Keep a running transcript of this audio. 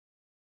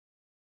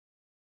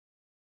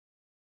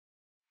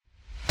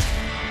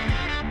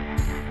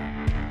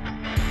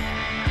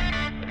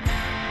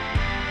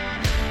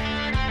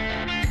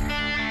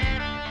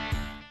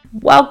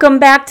Welcome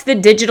back to the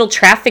Digital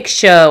Traffic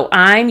Show.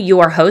 I'm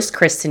your host,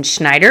 Kristen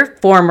Schneider,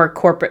 former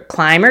corporate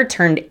climber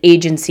turned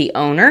agency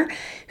owner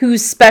who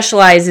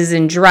specializes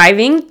in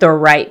driving the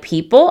right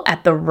people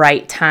at the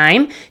right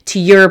time to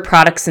your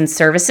products and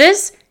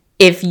services.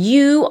 If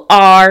you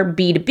are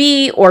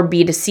B2B or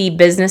B2C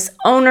business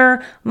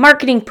owner,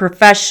 marketing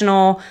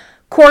professional,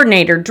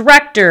 coordinator,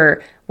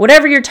 director,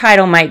 whatever your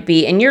title might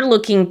be, and you're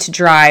looking to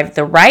drive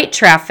the right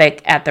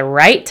traffic at the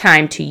right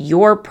time to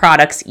your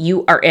products,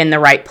 you are in the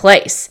right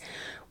place.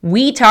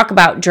 We talk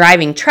about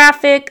driving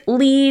traffic,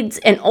 leads,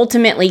 and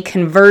ultimately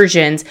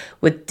conversions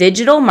with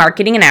digital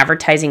marketing and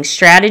advertising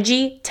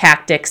strategy,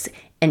 tactics,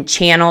 and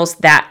channels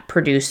that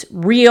produce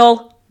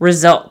real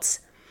results.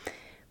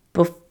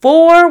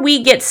 Before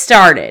we get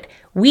started,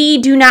 we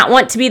do not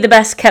want to be the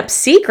best kept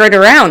secret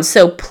around,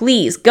 so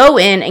please go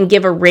in and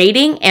give a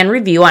rating and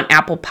review on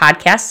Apple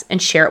Podcasts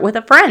and share it with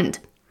a friend.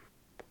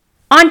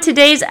 On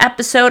today's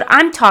episode,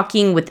 I'm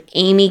talking with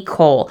Amy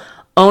Cole,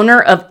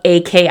 owner of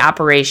AK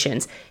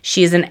Operations.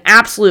 She is an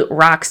absolute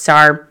rock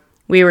star.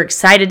 We were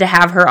excited to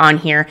have her on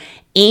here.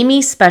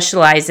 Amy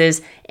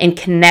specializes in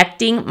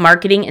connecting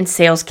marketing and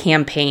sales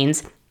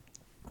campaigns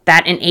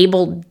that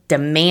enable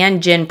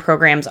demand gen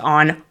programs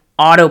on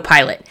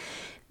autopilot.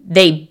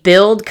 They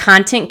build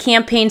content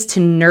campaigns to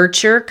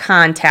nurture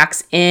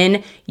contacts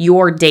in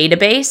your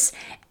database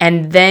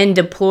and then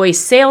deploy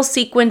sales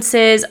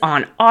sequences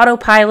on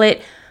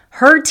autopilot.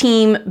 Her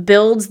team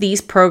builds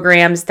these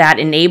programs that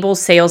enable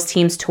sales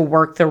teams to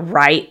work the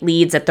right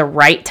leads at the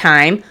right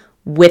time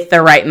with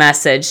the right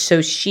message.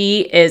 So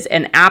she is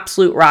an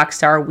absolute rock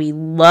star. We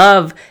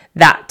love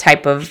that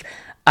type of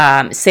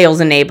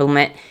sales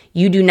enablement.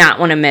 You do not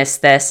want to miss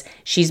this.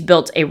 She's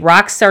built a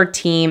rock star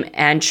team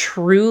and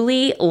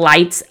truly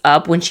lights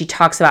up when she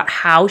talks about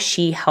how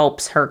she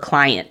helps her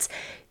clients.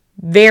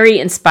 Very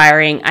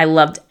inspiring. I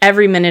loved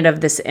every minute of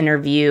this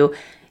interview.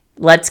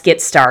 Let's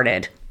get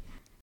started.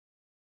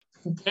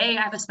 Today,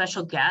 I have a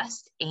special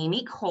guest,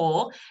 Amy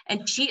Cole,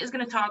 and she is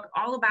going to talk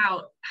all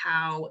about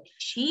how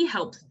she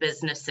helps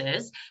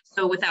businesses.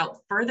 So without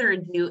further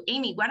ado,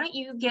 Amy, why don't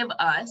you give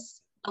us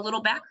a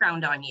little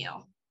background on you?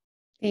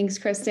 Thanks,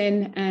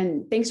 Kristen,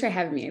 and thanks for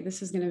having me.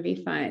 This is going to be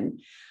fun.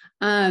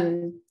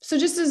 So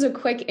just as a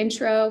quick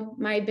intro,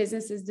 my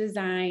business is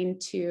designed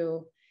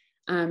to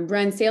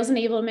run sales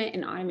enablement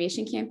and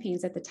automation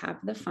campaigns at the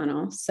top of the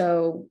funnel.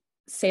 So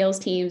sales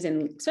teams,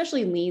 and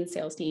especially lean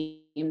sales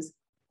teams,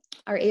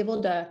 are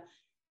able to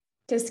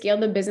scale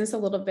the business a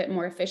little bit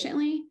more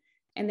efficiently.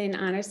 And then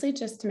honestly,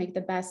 just to make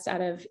the best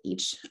out of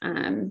each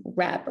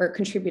rep or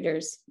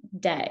contributor's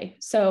day.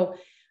 So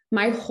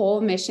my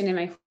whole mission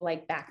and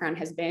my background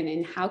has been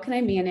in how can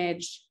I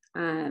manage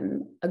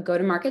a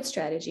go-to-market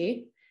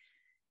strategy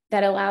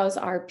that allows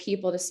our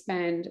people to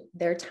spend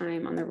their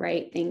time on the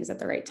right things at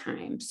the right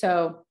time.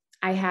 So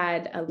I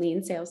had a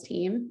lean sales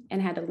team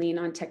and had to lean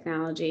on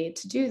technology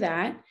to do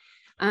that.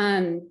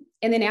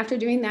 And then after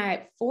doing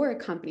that for a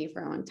company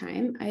for a long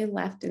time, I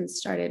left and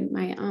started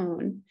my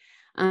own.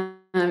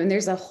 And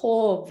there's a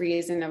whole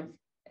reason of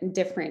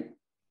different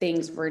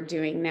things we're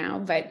doing now.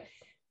 But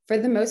for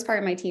the most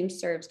part, my team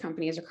serves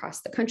companies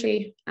across the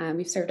country.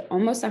 We've served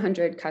almost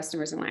 100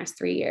 customers in the last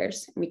 3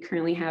 years. And we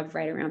currently have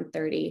right around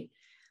 30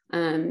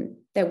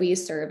 that we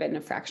serve in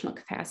a fractional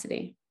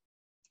capacity.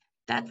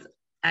 That's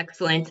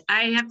excellent.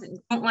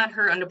 Don't let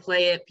her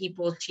underplay it,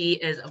 people. She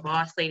is a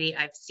boss lady.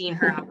 I've seen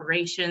her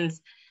operations.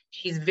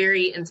 She's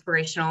very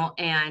inspirational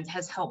and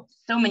has helped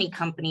so many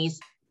companies.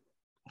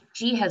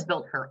 She has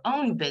built her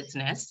own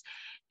business,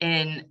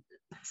 and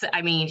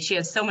she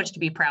has so much to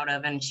be proud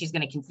of, and she's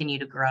going to continue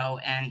to grow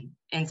and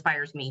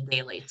inspires me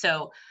daily.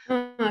 So,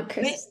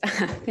 Chris,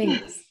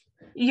 thanks.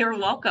 You're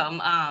welcome.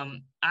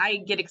 I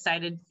get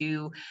excited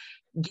to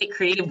get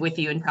creative with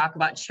you and talk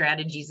about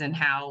strategies and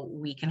how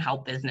we can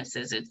help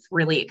businesses. It's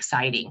really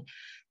exciting.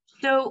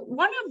 So,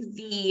 one of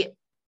the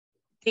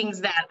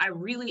things that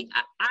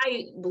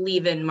I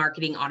believe in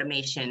marketing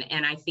automation,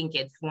 and I think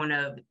it's one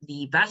of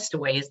the best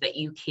ways that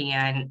you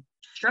can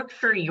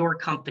structure your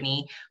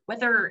company,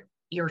 whether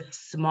you're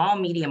small,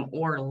 medium,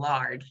 or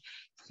large,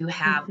 to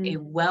have a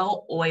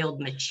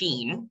well-oiled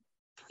machine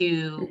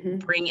to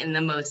bring in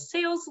the most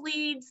sales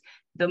leads,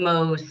 the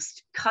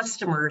most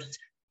customers,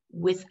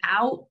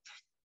 without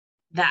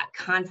that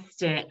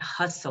constant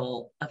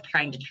hustle of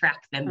trying to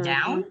track them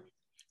down,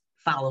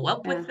 follow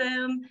up with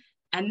them,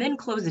 and then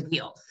close a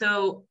deal.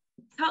 So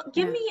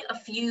give me a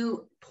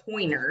few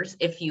pointers,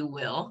 if you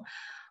will,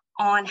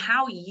 on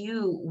how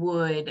you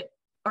would,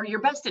 or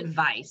your best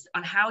advice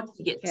on how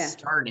to get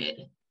started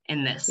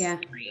in this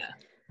area.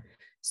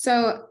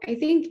 So I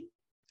think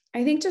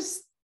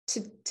just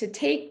to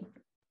take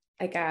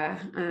like a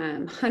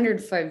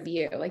 100-foot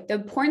view, like the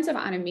importance of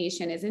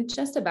automation isn't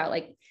just about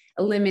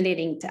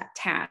eliminating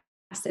tasks.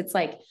 It's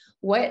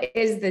what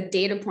is the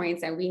data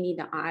points that we need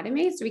to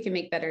automate so we can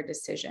make better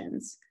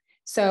decisions.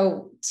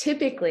 So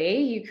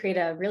typically you create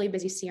a really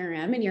busy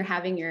CRM and you're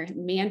having your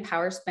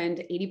manpower spend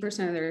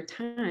 80% of their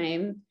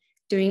time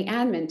doing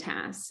admin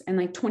tasks and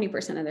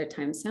 20% of their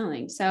time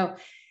selling. So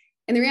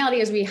And the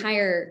reality is we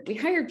hire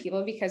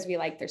people because we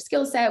like their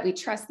skill set. We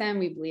trust them.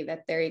 We believe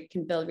that they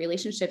can build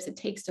relationships it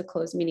takes to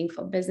close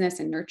meaningful business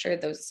and nurture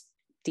those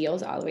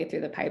deals all the way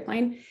through the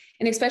pipeline.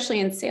 And especially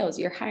in sales,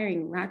 you're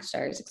hiring rock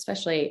stars,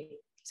 especially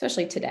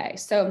today.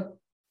 So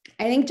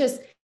I think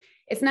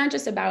it's not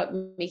just about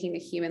making the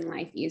human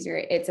life easier.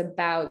 It's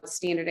about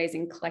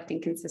standardizing,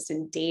 collecting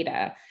consistent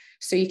data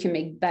so you can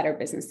make better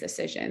business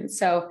decisions.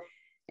 So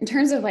in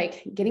terms of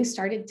like getting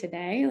started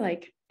today,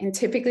 and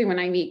typically when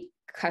I meet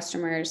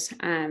customers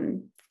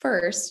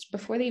first,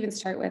 before they even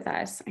start with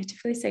us, I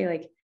typically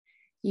say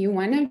you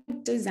want to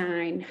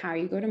design how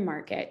you go to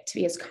market to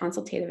be as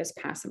consultative as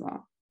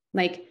possible.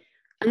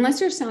 Unless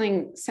you're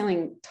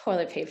selling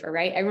toilet paper,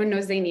 right? Everyone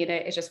knows they need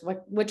it. It's just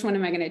which one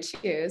am I going to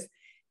choose?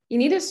 You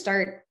need to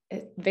start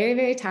at very,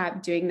 very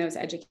top doing those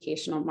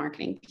educational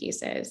marketing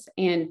pieces.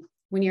 And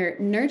when you're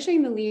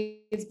nurturing the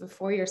leads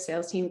before your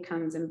sales team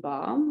comes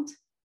involved,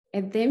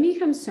 it then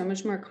becomes so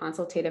much more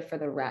consultative for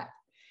the rep.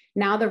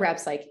 Now the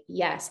rep's like,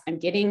 yes, I'm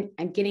getting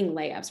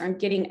layups, or I'm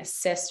getting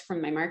assists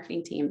from my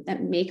marketing team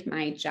that make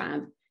my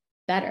job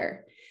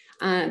better.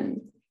 And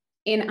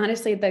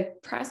honestly, the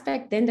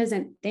prospect then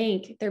doesn't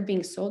think they're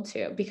being sold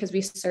to because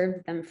we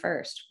served them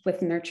first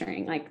with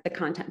nurturing, the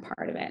content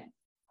part of it.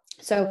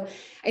 So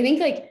I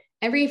think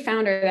every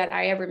founder that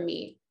I ever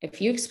meet, if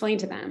you explain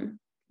to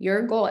them,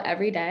 your goal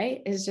every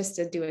day is just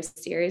to do a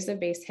series of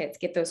base hits,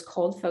 get those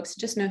cold folks to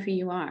just know who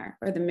you are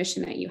or the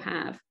mission that you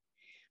have.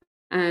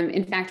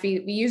 In fact,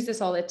 we use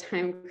this all the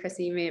time,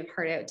 Chrissy, you may have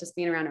heard it just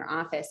being around our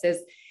office,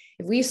 is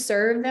if we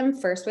serve them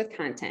first with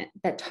content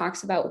that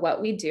talks about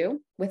what we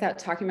do without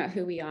talking about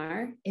who we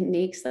are, it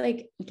makes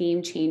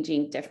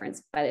game-changing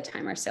difference by the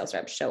time our sales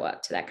reps show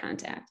up to that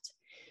contact.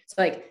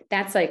 So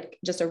that's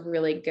just a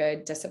really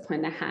good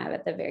discipline to have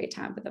at the very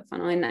top of the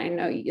funnel. And I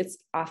know it's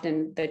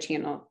often the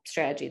channel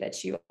strategy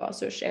that you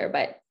also share,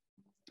 but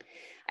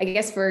I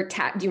guess do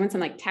you want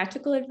some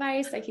tactical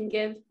advice I can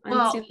give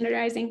on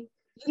standardizing?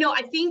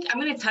 I think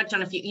I'm going to touch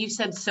on a few. You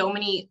said so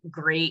many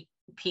great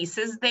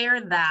pieces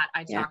there that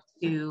I talk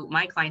to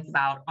my clients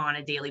about on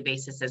a daily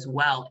basis as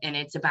well. And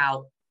it's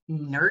about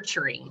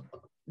nurturing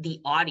the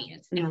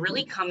audience and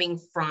really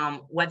coming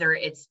from whether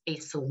it's a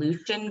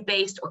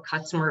solution-based or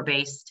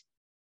customer-based.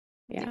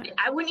 Yeah.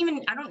 I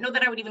don't know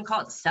that I would even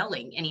call it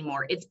selling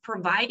anymore. It's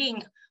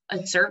providing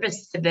a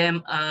service to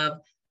them of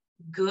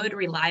good,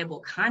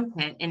 reliable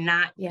content and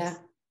not just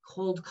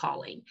cold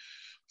calling.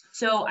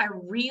 So I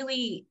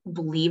really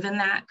believe in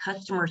that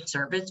customer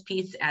service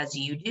piece as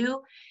you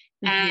do.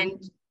 Mm-hmm.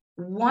 And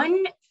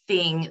one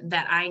thing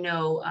that I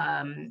know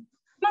some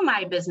of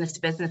my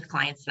business-to-business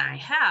clients and I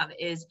have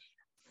is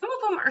some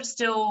of them are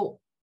still,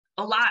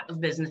 a lot of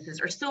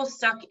businesses are still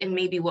stuck in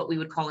maybe what we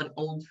would call an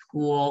old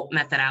school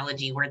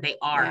methodology where they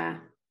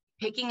are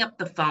picking up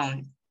the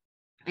phone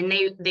and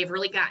they've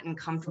really gotten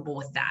comfortable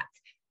with that.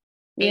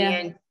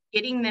 And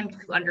getting them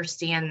to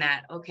understand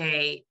that,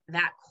 okay,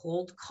 that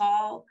cold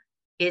call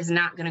is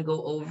not going to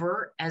go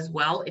over as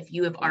well if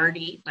you have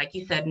already, like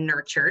you said,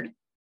 nurtured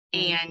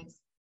and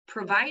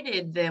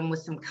provided them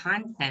with some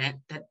content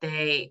that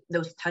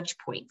those touch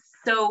points.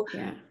 So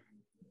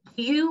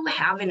do you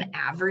have an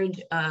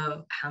average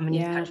of how many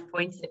touch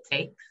points it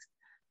takes?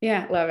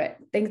 Yeah, love it.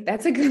 I think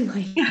that's a good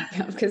one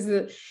because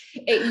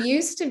it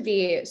used to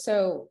be,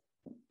 so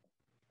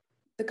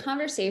the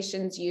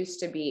conversations used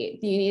to be,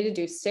 you need to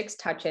do 6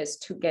 touches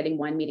to getting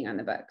 1 meeting on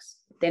the books.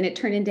 Then it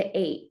turned into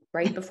 8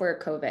 right before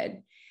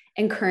COVID.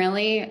 And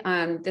currently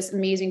this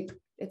amazing,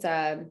 it's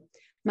a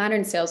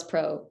Modern Sales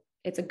Pro.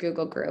 It's a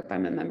Google group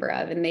I'm a member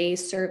of, and they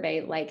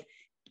survey like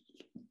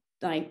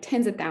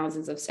tens of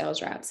thousands of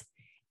sales reps.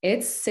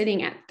 It's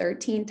sitting at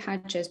 13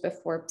 touches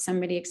before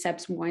somebody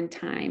accepts 1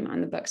 time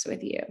on the books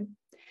with you.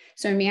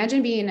 So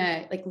imagine being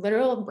a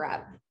literal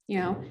rep,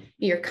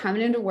 you're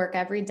coming into work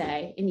every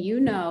day and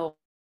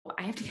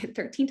I have to get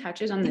 13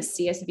 touches on the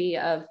CSV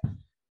of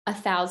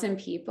 1,000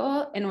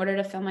 people in order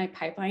to fill my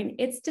pipeline.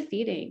 It's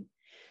defeating.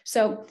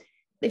 So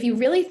if you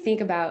really think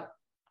about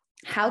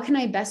how can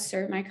I best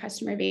serve my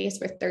customer base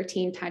with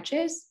 13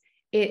 touches,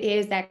 it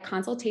is that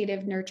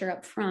consultative nurture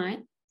up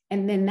front.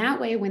 And then that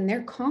way, when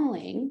they're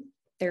calling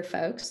their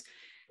folks,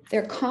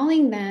 they're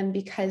calling them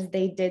because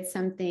they did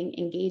something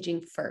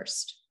engaging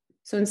first.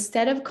 So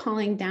instead of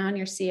calling down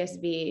your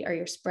CSV or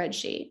your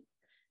spreadsheet,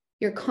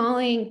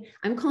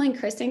 I'm calling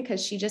Kristen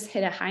because she just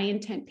hit a high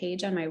intent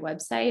page on my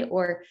website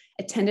or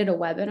attended a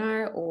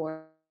webinar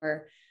or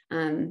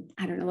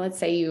I don't know, let's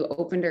say you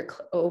opened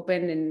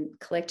and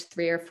clicked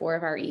 3 or 4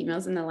 of our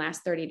emails in the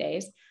last 30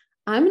 days.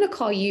 I'm going to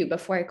call you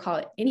before I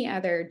call any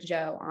other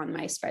Joe on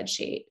my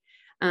spreadsheet.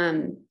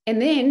 And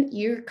then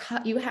you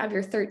have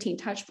your 13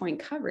 touch point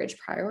coverage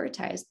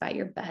prioritized by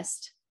your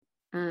best,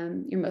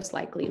 your most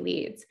likely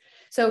leads.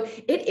 So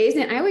it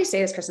isn't, I always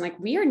say this, Kristen,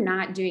 we are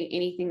not doing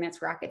anything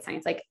that's rocket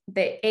science.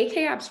 The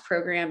AK Ops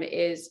program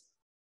is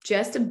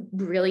just a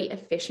really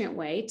efficient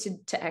way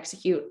to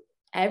execute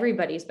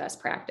everybody's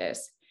best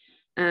practice.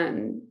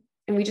 And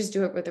we just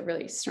do it with a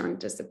really strong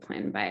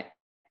discipline, but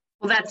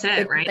that's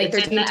it, right?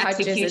 13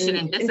 touches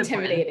and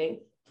intimidating.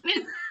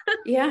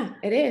 Yeah,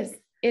 it is.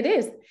 It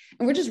is.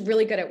 And we're just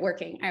really good at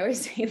working. I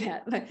always say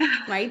that. Like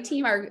my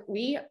team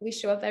we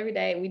show up every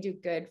day and we do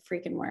good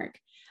freaking work.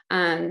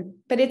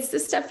 But it's the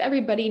stuff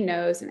everybody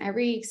knows, and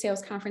every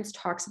sales conference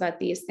talks about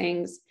these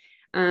things.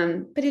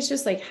 But it's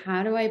just like,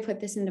 how do I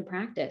put this into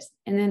practice?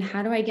 And then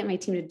how do I get my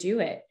team to do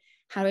it?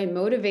 How do I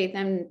motivate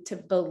them to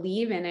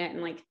believe in it?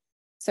 And like,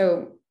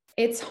 so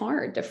it's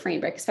hard to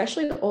frame break,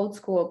 especially the old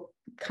school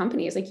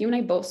companies. Like you and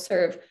I both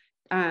serve,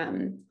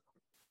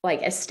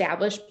 like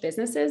established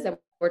businesses that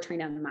we're trying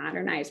to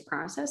modernize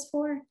process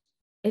for.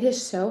 It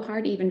is so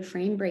hard to even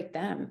frame break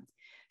them.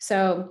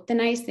 So the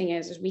nice thing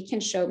is we can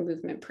show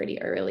movement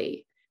pretty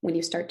early when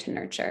you start to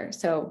nurture.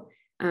 So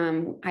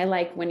I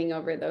like winning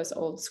over those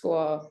old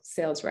school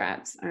sales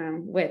reps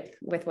with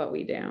what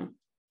we do.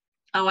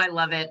 Oh, I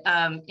love it.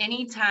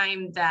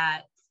 Anytime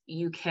that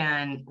you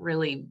can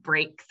really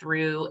break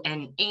through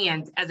and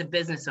as a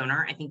business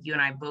owner, I think you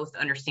and I both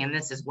understand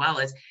this as well,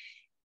 as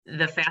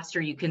the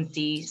faster you can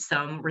see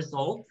some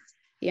results.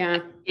 Yeah.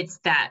 It's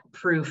that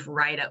proof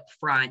right up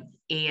front.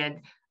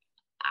 And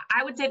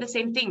I would say the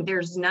same thing.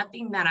 There's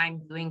nothing that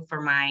I'm doing for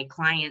my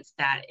clients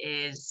that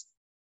is,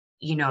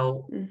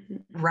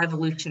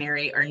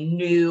 revolutionary or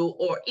new,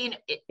 or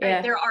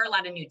there are a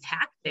lot of new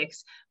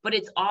tactics, but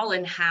it's all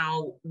in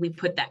how we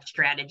put that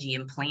strategy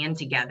and plan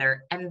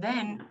together, and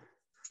then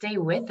stay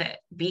with it,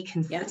 be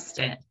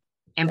consistent,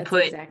 and that's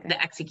put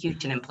the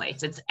execution in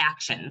place. It's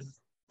actions,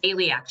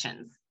 daily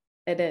actions.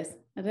 It is.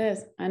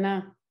 I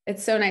know.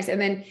 It's so nice.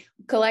 And then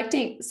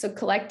collecting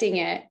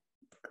it,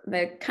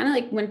 the kind of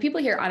like when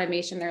people hear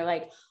automation, they're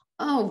like,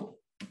 oh,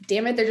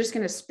 damn it, they're just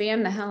going to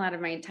spam the hell out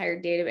of my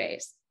entire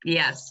database.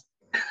 Yes.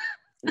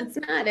 That's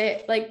not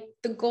it. Like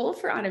the goal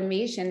for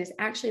automation is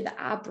actually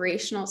the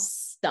operational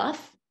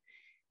stuff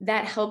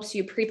that helps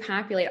you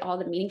pre-populate all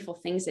the meaningful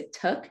things it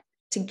took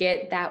to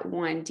get that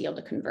one deal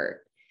to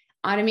convert.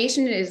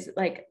 Automation is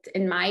like,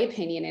 in my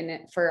opinion,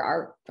 and for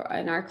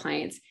our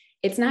clients,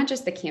 it's not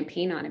just the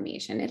campaign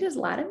automation. It is, a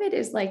lot of it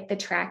is like the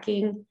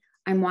tracking.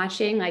 I'm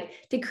watching, like,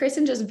 did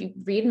Kristen just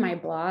read my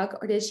blog,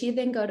 or did she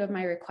then go to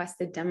my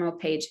requested demo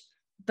page,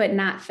 but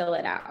not fill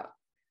it out?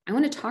 I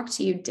want to talk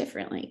to you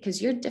differently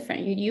because you're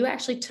different. You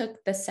actually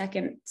took the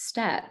second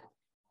step,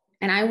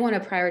 and I want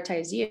to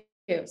prioritize you.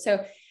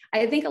 So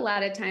I think a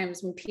lot of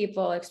times when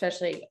people,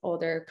 especially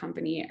older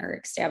company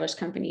or established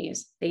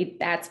companies,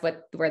 that's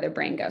where their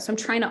brain goes. So I'm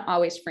trying to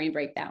always frame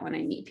break that when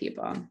I meet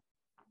people.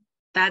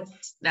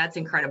 That's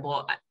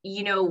incredible.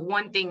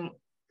 One thing,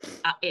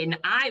 and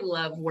I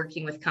love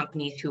working with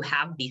companies who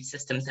have these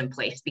systems in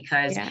place,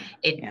 because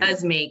it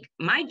does make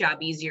my job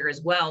easier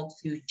as well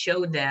to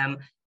show them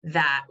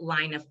that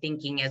line of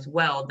thinking as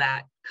well,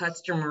 that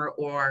customer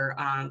or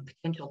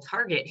potential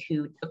target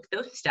who took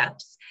those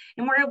steps,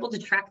 and we're able to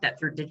track that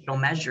through digital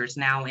measures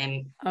now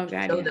and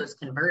show those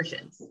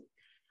conversions.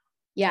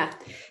 Yeah.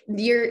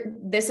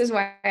 This is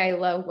why I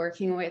love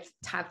working with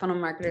top funnel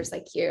marketers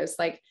like you. It's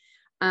like,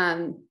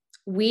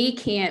 we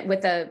can't,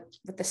 with the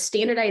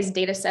standardized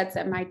data sets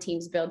that my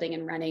team's building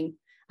and running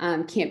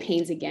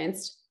campaigns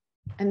against.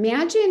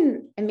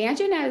 Imagine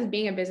as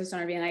being a business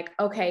owner being like,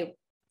 okay,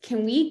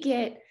 can we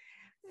get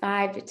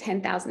 $5,000 to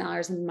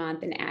 $10,000 a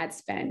month in ad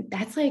spend?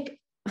 That's like,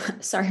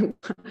 sorry,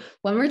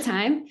 one more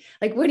time.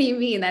 Like, what do you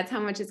mean? That's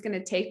how much it's going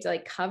to take to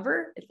like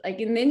cover? It's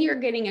like, and then you're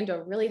getting into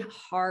a really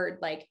hard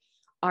like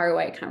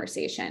ROI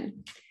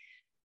conversation.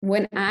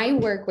 When I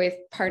work with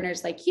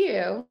partners like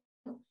you,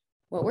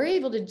 what we're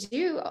able to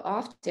do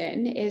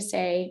often is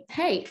say,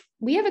 hey,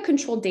 we have a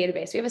controlled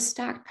database. We have a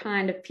stock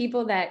pond of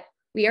people that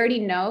we already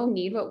know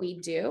need what we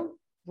do.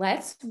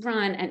 Let's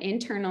run an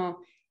internal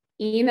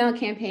email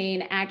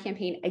campaign, ad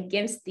campaign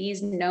against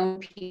these known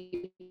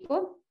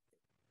people.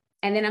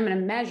 And then I'm going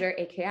to measure,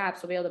 AK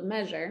Apps will be able to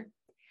measure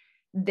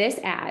this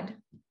ad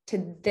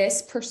to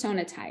this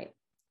persona type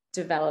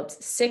develops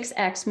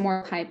 6x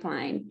more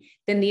pipeline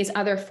than these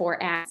other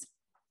 4 ads.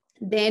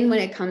 Then when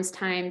it comes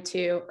time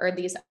to, or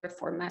these other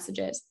 4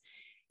 messages,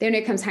 then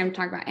when it comes time to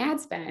talk about ad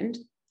spend,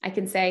 I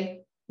can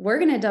say, we're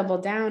going to double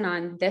down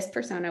on this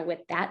persona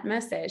with that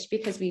message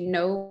because we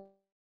know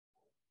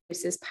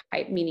this is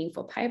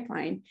meaningful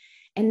pipeline.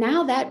 And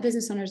now that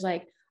business owner's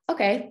like,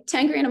 okay,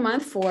 10 grand a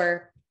month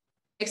for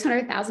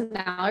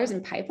 $600,000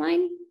 in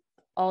pipeline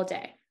all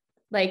day.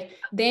 Like,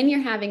 then you're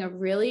having a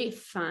really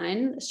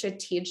fun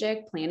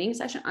strategic planning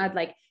session on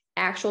like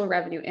actual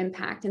revenue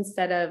impact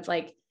instead of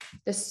like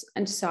this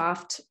and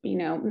soft,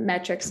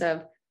 metrics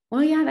of,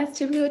 well, yeah, that's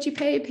typically what you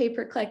pay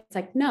per click. It's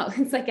like, no,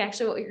 it's like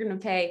actually what you're going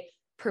to pay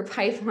per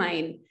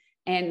pipeline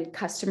and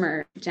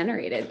customer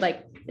generated.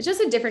 Like, it's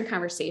just a different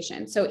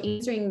conversation. So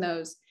answering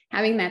those,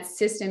 having that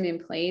system in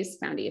place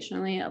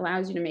foundationally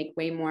allows you to make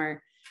way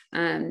more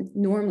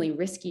normally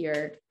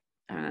riskier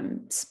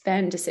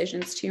spend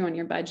decisions too on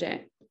your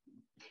budget.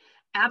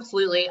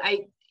 Absolutely.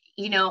 I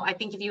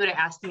think if you would have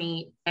asked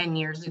me 10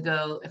 years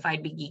ago if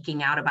I'd be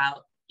geeking out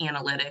about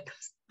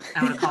analytics,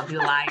 I would have called you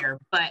a liar.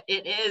 But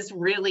it is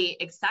really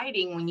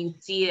exciting when you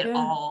see it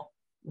all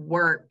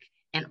work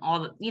and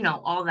all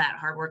that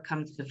hard work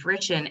comes to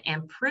fruition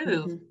and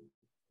prove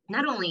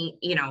not only,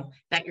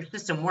 that your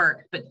system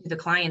works, but to the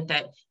client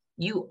that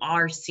you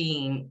are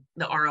seeing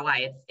the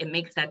ROI. It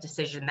makes that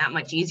decision that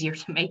much easier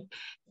to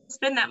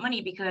spend that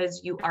money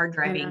because you are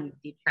driving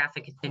the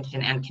traffic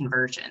attention and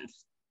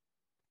conversions.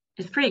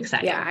 It's pretty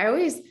exciting. Yeah,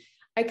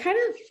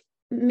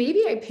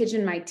 maybe I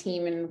pigeon my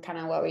team and kind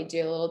of what we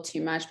do a little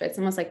too much, but it's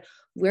almost like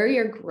we're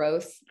your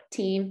growth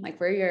team. Like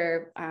we're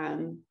your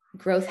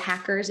growth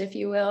hackers, if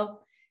you will.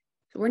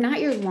 We're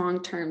not your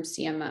long-term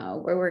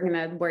CMO where we're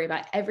going to worry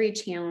about every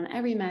channel and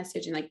every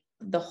message and like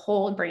the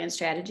whole brand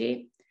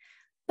strategy.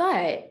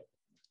 But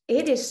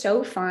it is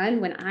so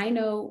fun when I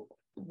know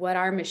what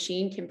our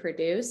machine can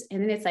produce.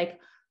 And then it's like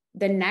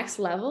the next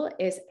level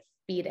is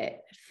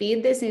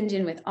feed this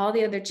engine with all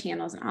the other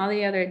channels and all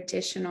the other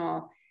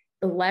additional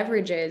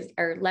leverages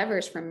or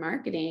levers from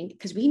marketing,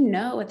 because we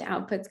know what the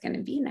output's going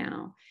to be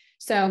now.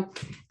 So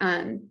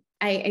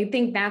I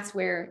think that's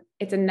where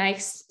it's a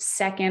nice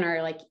second,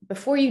 or like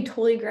before you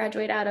totally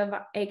graduate out of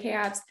AK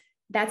Ops,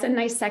 that's a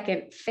nice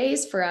second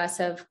phase for us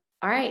of,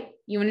 all right,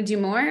 you want to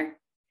do more?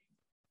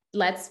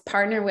 Let's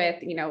partner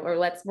with, or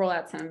let's roll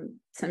out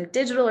some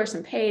digital or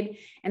some paid.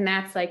 And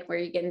that's like where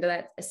you get into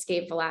that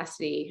escape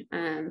velocity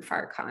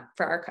for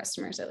our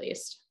customers, at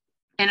least.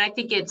 And I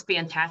think it's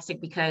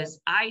fantastic because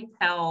I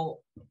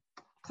tell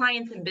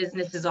clients and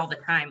businesses all the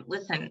time,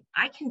 listen,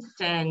 I can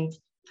send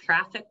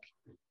traffic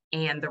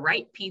and the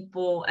right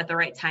people at the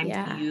right time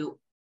to you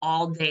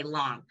all day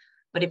long.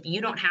 But if you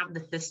don't have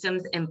the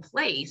systems in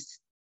place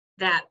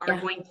that are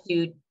going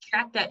to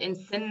track that and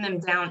send them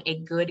down a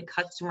good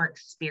customer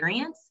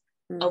experience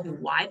of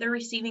why they're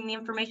receiving the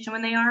information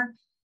when they are,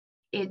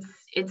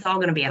 it's all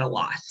going to be at a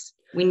loss.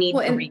 We need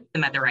to reach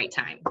them at the right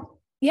time.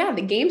 Yeah,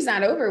 the game's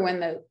not over when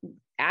the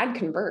ad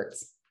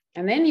converts.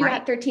 And then you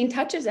got 13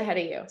 touches ahead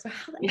of you. So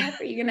how the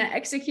heck are you going to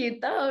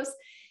execute those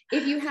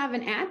if you have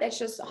an ad that's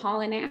just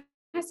hauling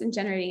ass and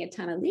generating a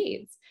ton of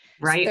leads?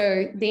 Right.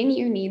 So then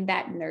you need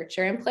that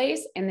nurture in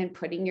place, and then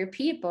putting your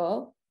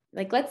people,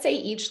 like let's say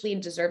each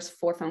lead deserves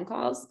 4 phone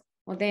calls.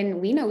 Well, then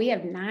we know we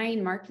have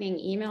 9 marketing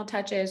email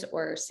touches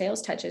or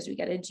sales touches we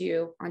got to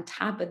do on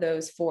top of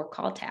those 4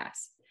 call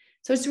tasks.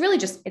 So it's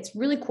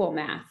really cool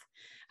math.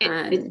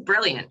 It's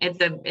brilliant.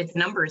 It's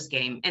numbers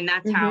game. And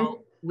that's how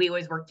we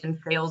always worked in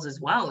sales as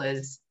well.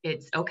 Is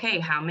it's okay,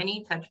 how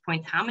many touch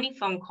points, how many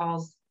phone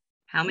calls,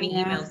 how many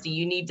emails do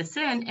you need to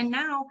send? And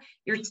now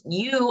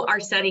you are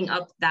setting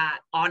up that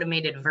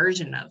automated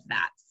version of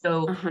that.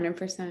 So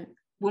 100%.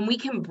 When we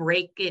can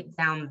break it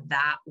down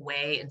that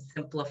way and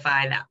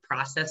simplify that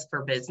process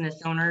for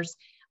business owners,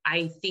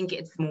 I think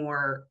it's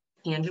more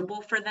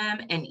tangible for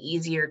them and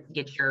easier to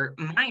get your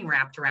mind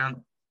wrapped around.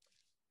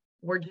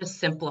 We're just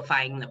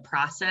simplifying the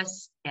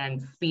process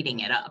and speeding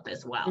it up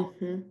as well.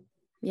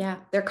 Yeah,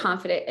 they're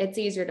confident. It's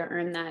easier to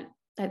earn that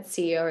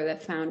CEO or the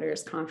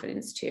founder's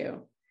confidence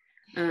too.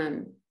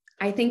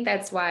 I think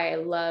that's why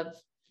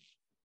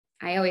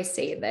I always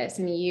say this,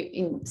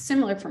 and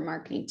similar for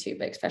marketing too,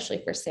 but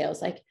especially for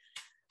sales, like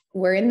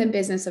we're in the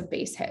business of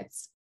base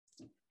hits.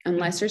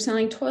 Unless you're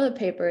selling toilet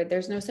paper,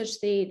 there's no such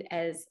thing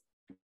as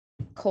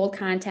cold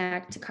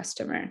contact to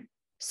customer.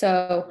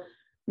 So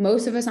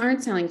most of us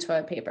aren't selling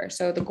toilet paper.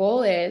 So the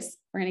goal is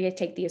we're going to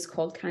take these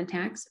cold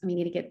contacts and we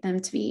need to get them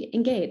to be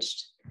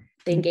engaged.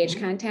 The engaged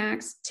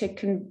contacts to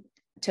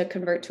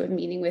convert to a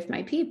meeting with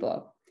my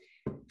people.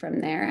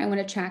 From there, I want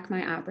to track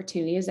my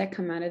opportunities that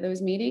come out of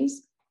those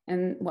meetings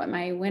and what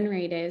my win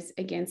rate is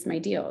against my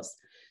deals.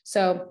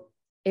 So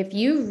if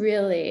you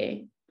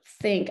really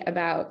think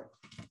about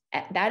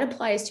that,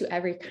 applies to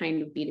every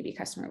kind of B2B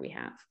customer we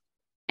have.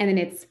 And then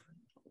it's,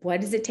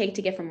 what does it take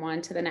to get from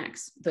one to the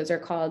next? Those are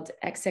called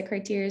exit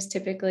criteria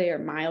typically, or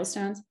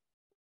milestones.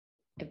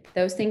 If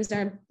those things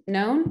are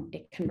known,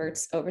 it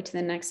converts over to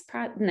the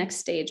next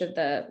stage of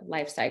the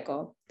life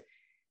cycle.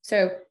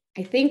 So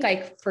I think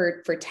like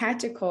for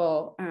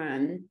tactical,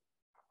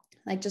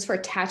 like just for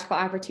a tactical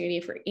opportunity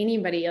for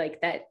anybody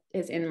like that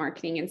is in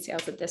marketing and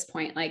sales at this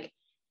point, like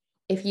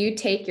if you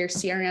take your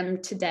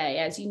CRM today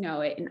as you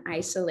know it and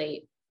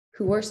isolate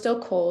who are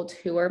still cold,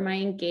 who are my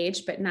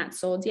engaged but not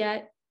sold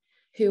yet,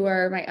 who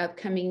are my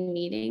upcoming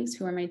meetings,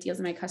 who are my deals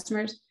and my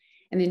customers,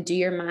 and then do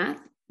your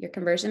math, your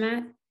conversion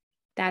math,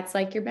 that's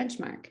like your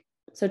benchmark.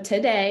 So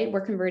today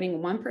we're converting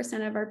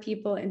 1% of our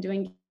people into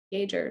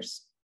engagers.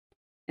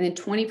 And then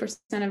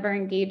 20% of our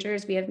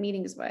engagers we have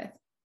meetings with.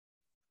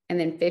 And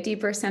then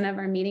 50% of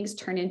our meetings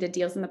turn into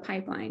deals in the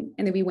pipeline.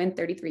 And then we win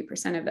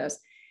 33% of those.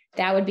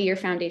 That would be your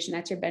foundation.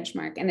 That's your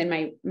benchmark. And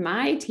then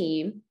my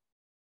team,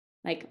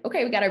 like,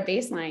 okay, we got our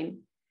baseline.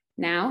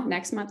 Now,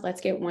 next month,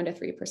 let's get 1 to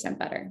 3%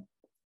 better.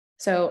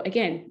 So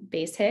again,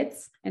 base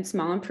hits and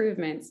small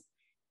improvements.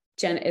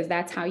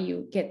 That's how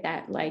you get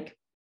that, like,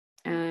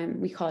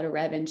 we call it a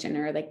rev engine,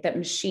 or like that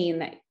machine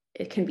that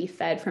it can be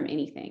fed from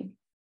anything.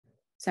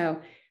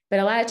 So, but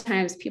a lot of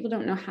times people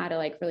don't know how to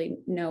like really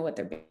know what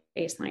their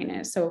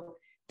baseline is. So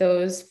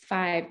those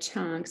 5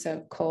 chunks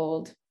of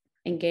cold,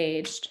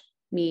 engaged,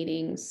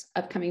 meetings,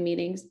 upcoming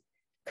meetings,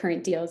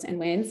 current deals, and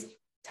wins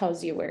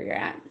tells you where you're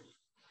at.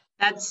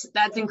 That's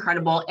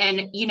incredible.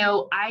 And,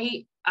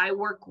 I I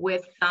work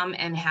with some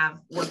and have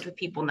worked with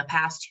people in the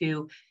past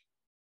who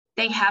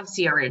they have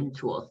CRM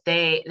tools.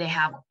 They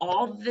have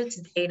all this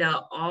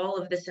data, all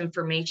of this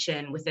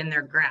information within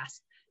their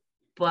grasp,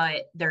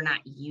 but they're not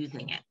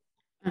using it.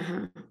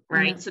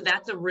 Right. So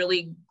that's a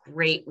really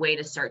great way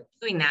to start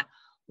doing that.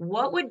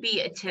 What would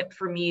be a tip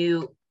from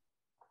you?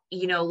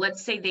 You know,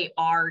 let's say they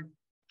are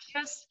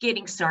just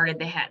getting started.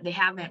 They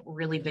haven't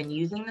really been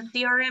using the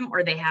CRM,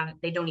 or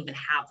they don't even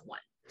have one.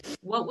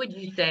 What would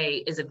you say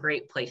is a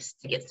great place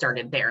to get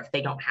started there if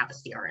they don't have a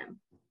CRM?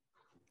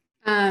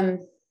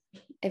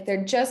 If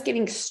they're just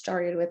getting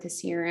started with the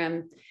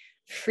CRM,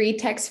 free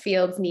text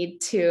fields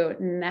need to,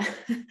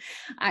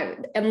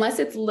 unless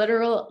it's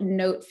literal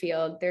note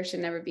field, there should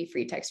never be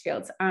free text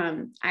fields.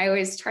 I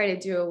always try to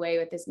do away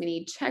with as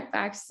many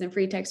checkboxes and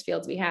free text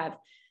fields we have.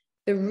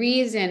 The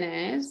reason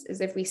is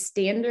if we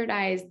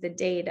standardize the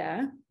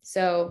data,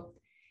 so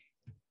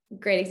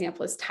great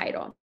example is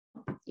title.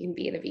 You can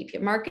be the VP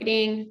of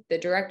marketing, the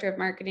director of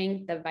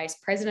marketing, the vice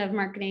president of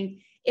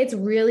marketing. It's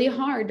really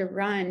hard to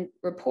run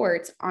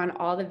reports on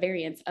all the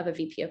variants of a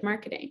VP of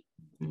marketing.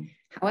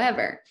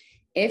 However,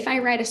 if I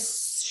write a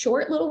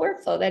short little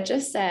workflow that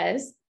just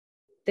says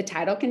the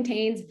title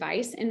contains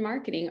vice in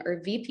marketing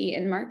or VP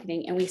in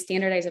marketing, and we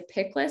standardize a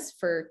pick list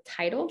for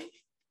title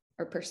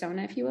or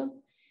persona, if you will,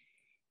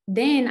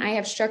 then I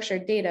have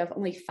structured data of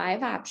only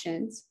 5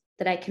 options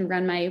that I can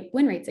run my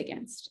win rates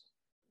against.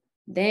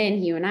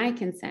 Then you and I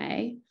can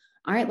say,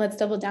 all right, let's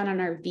double down on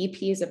our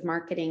VPs of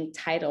marketing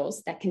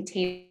titles that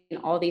contain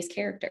all these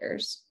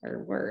characters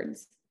or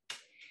words.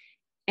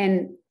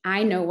 And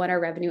I know what our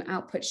revenue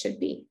output should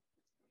be.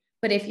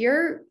 But if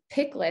your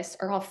pick lists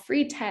are all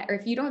free text, or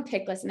if you don't have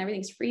pick lists and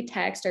everything's free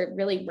text or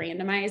really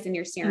randomized in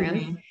your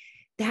CRM,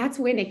 that's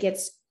when it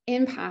gets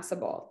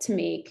impossible to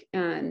make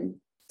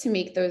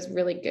those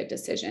really good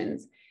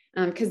decisions.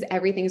 Because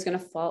everything's going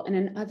to fall in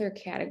another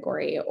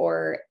category,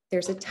 or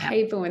there's a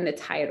typo in the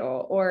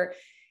title, or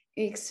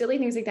silly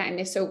things like that.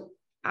 And so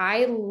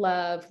I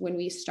love when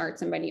we start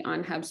somebody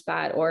on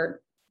HubSpot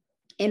or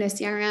in a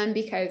CRM,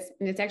 because,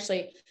 and it's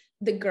actually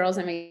the girls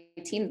on my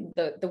team,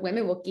 the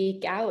women will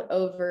geek out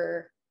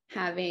over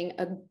having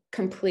a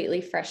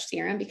completely fresh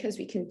CRM because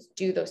we can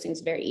do those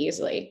things very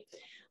easily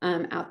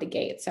out the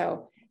gate.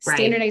 So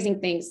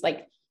standardizing things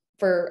like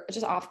for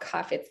just off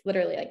cuff, it's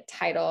literally like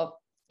title,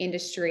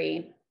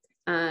 industry,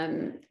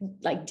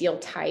 like deal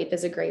type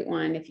is a great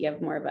one. If you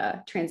have more of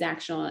a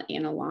transactional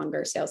and a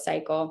longer sales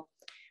cycle,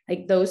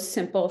 like those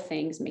simple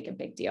things make a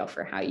big deal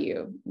for how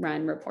you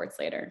run reports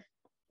later.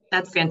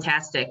 That's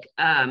fantastic.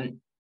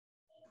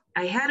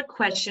 I had a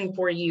question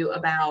for you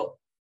about,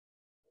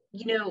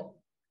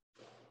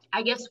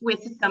 I guess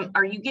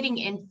are you getting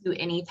into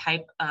any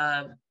type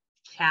of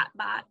chat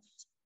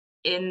bots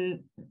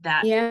in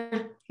that?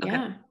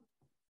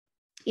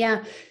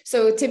 Yeah.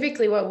 So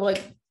typically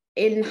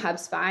in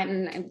HubSpot,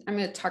 and I'm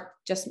going to talk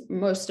just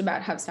most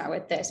about HubSpot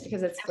with this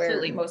because it's where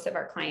most of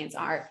our clients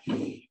are.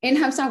 In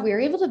HubSpot, we were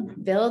able to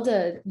build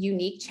a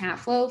unique chat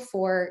flow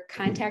for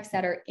contacts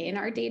that are in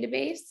our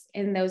database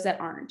and those that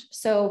aren't.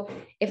 So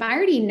if I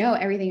already know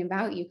everything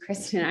about you,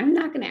 Kristen, I'm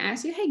not going to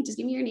ask you, hey, just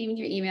give me your name and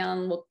your email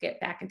and we'll get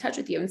back in touch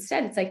with you.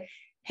 Instead, it's like,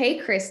 hey,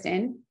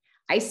 Kristen,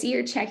 I see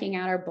you're checking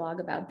out our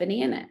blog about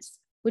bananas.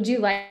 Would you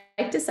like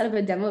to set up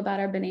a demo about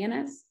our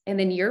bananas? And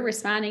then you're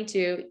responding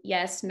to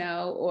yes,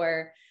 no,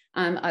 or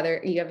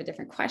you have a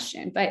different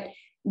question, but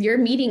you're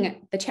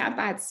meeting, the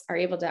chatbots are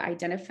able to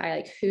identify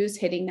like who's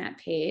hitting that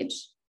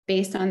page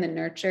based on the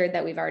nurture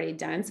that we've already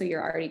done. So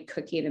you're already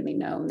cookied and they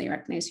know and they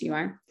recognize who you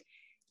are.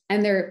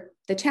 And the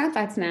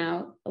chatbots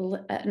now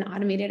an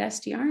automated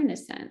SDR in a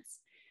sense.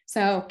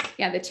 So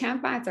yeah, the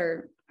chatbots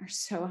are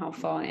so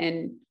helpful.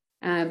 And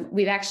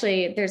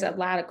there's a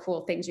lot of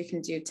cool things you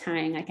can do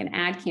tying like an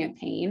ad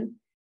campaign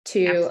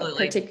to a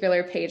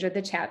particular page with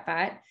the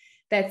chatbot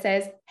that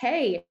says,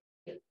 hey,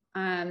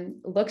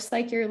 looks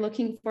like you're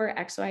looking for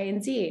X, Y,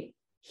 and Z.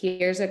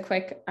 Here's a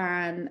quick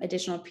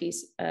additional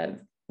piece of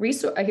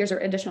resource. Here's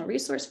an additional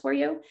resource for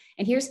you.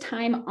 And here's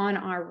time on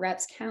our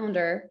rep's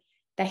calendar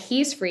that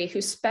he's free,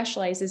 who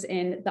specializes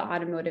in the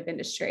automotive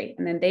industry.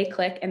 And then they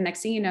click, and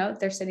next thing you know,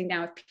 they're sitting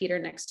down with Peter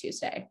next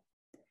Tuesday.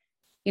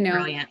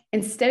 Brilliant.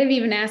 Instead of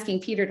even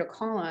asking Peter to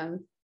call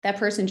him, that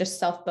person just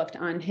self-booked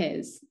on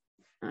his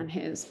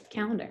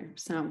calendar.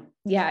 So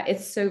yeah,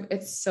 it's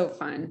so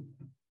fun.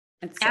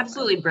 It's so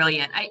absolutely fun.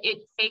 Brilliant.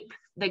 It takes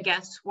the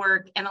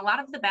guesswork and a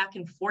lot of the back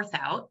and forth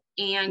out.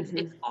 And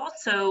it's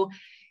also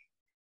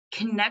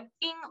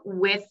connecting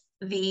with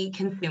the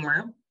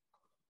consumer,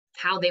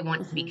 how they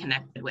want to be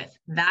connected with.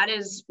 That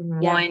is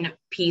one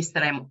piece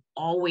that I'm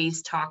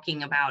always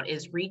talking about,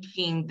 is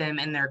reaching them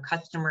in their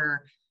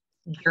customer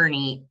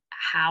journey,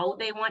 how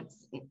they want,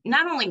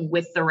 not only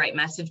with the right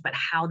message, but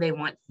how they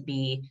want to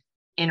be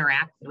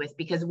interacted with,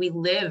 because we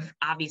live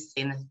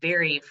obviously in this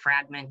very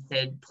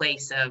fragmented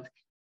place of,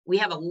 we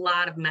have a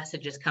lot of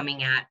messages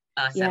coming at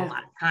us at a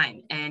lot of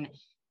time, and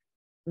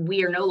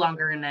we are no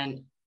longer in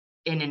an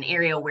in an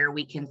area where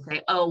we can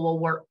say, oh, well,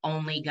 we're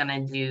only going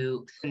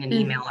to send an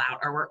email out,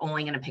 or we're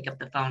only going to pick up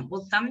the phone.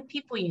 Well, some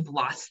people, you've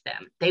lost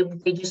them. They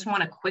just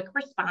want a quick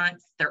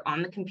response. They're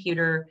on the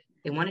computer.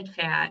 They want to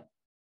chat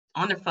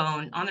on their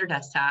phone, on their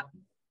desktop.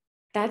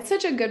 That's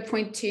such a good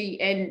point too.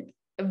 And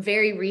a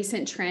very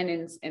recent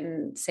trend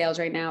in sales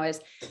right now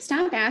is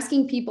stop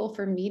asking people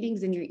for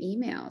meetings in your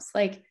emails.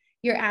 Like,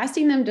 you're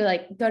asking them to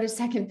like go to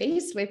second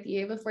base with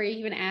you before you're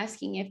even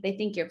asking if they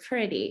think you're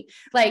pretty.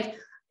 Like,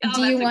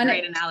 do you want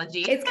great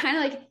analogy? It's kind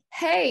of like,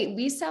 hey,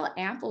 we sell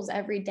apples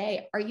every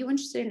day. Are you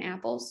interested in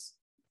apples?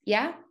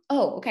 Yeah.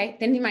 Oh, okay.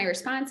 Then my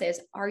response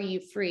is, are you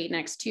free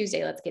next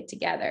Tuesday? Let's get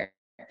together.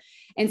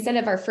 Instead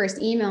of our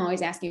first email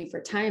always asking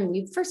for time,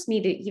 we first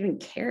need to even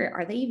care.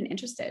 Are they even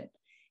interested?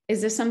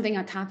 Is this something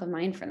on top of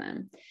mind for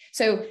them?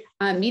 So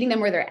meeting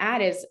them where they're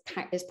at is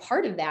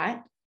part of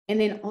that. And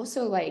then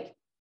also like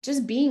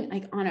just being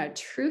like on a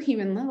true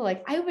human level,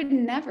 like I would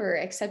never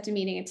accept a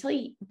meeting until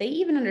they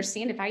even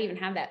understand if I even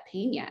have that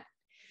pain yet.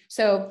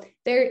 So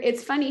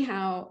it's funny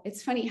how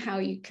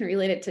you can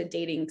relate it to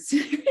dating so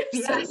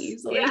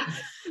easily. Yeah.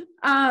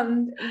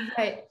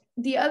 But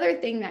the other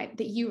thing that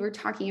you were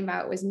talking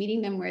about was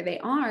meeting them where they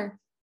are.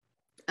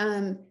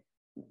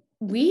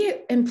 We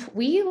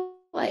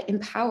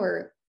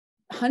empower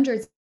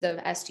hundreds of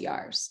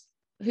SDRs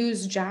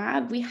whose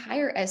job, we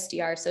hire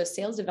SDR, so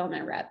sales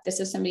development rep.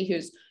 This is somebody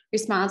who's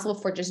responsible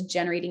for just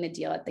generating the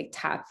deal at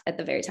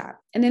the very top.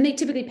 And then they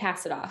typically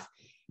pass it off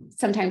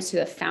sometimes to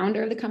the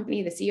founder of the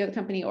company, the CEO of the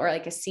company, or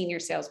like a senior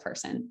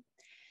salesperson.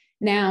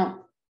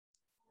 Now,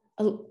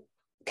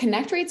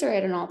 connect rates are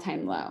at an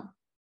all-time low.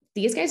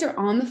 These guys are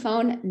on the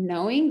phone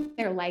knowing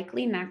they're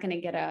likely not going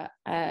to get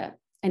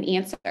an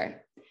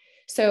answer.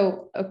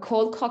 So a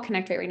cold call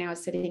connect rate right now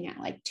is sitting at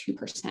like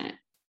 2%.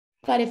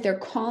 But if they're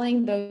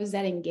calling those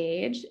that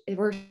engage,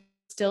 we're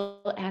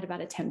still at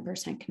about a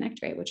 10%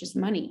 connect rate, which is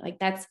money. Like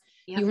that's,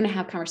 you want to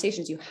have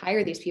conversations. You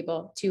hire these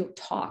people to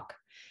talk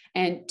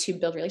and to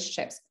build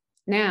relationships.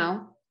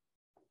 Now,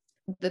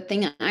 the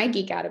thing I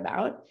geek out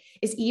about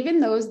is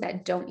even those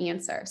that don't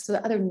answer. So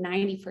the other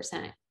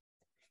 90%,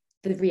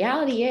 the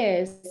reality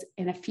is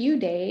in a few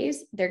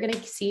days, they're going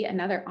to see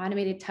another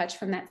automated touch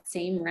from that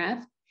same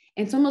rep.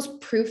 And it's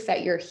almost proof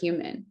that you're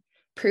human,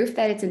 proof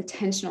that it's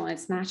intentional. And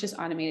it's not just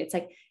automated. It's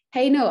like,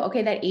 hey, no,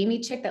 okay, that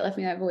Amy chick that left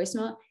me that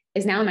voicemail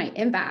is now in my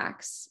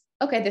inbox.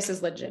 Okay, this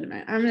is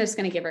legitimate. I'm just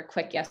going to give her a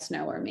quick yes,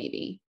 no, or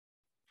maybe.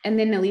 And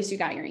then at least you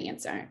got your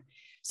answer.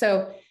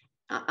 So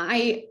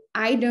I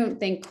don't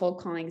think cold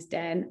calling is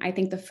dead. I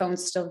think the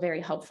phone's still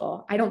very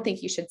helpful. I don't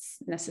think you should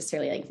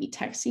necessarily like be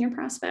texting your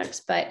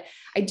prospects, but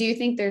I do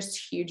think there's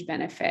huge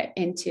benefit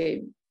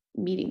into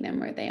meeting them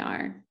where they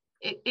are.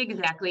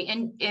 Exactly.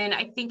 And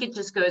I think it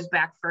just goes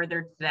back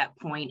further to that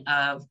point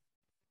of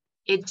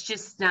it's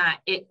just not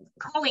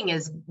calling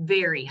is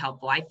very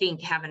helpful. I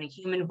think having a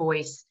human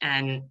voice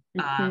and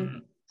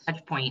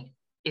touch point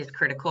is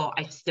critical.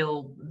 I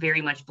still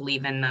very much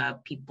believe in the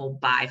people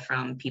buy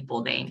from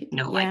people they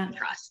know, like, and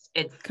trust.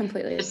 It's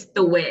completely just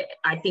the way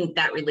I think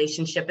that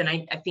relationship. And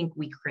I think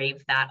we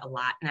crave that a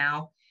lot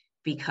now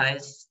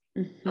because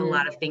a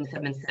lot of things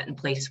have been set in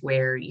place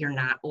where you're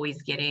not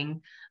always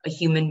getting a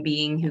human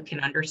being who can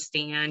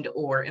understand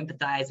or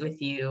empathize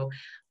with you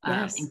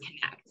and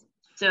connect.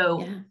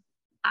 So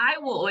I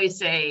will always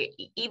say,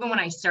 even when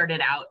I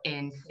started out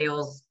in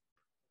sales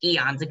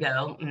eons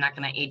ago, I'm not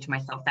going to age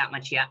myself that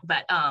much yet,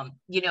 but,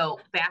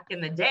 back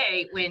in the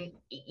day when,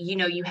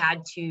 you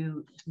had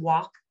to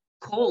walk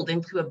cold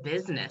into a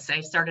business, I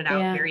started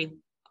out very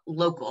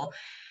local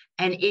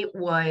and it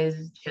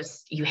was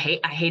just,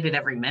 I hated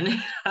every minute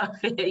of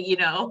it,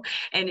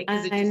 and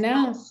because it just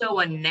felt so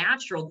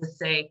unnatural to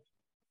say,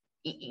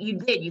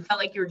 you felt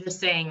like you were just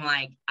saying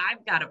like,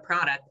 I've got a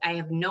product. I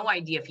have no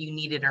idea if you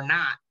need it or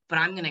not, but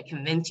I'm going to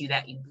convince you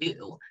that you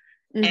do.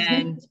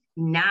 And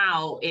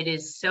now it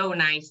is so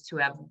nice to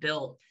have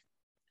built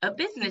a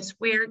business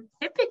where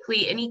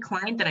typically any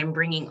client that I'm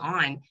bringing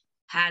on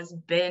has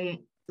been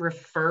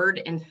referred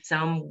in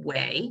some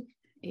way.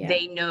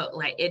 They know,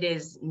 like, it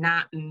is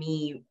not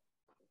me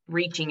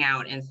reaching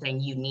out and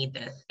saying, you need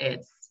this.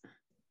 It's,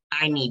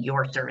 I need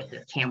your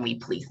services. Can we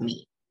please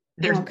meet?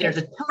 There's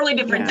a totally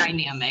different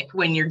dynamic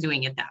when you're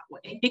doing it that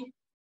way.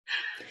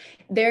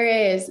 There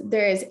is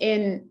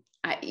in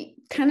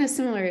kind of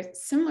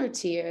similar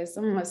to you. It's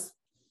almost,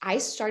 I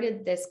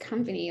started this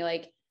company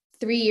like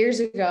 3.5 years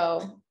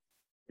ago,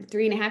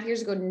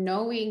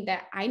 knowing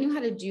that I knew how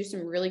to do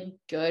some really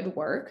good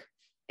work.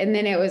 And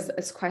then it was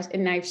a question,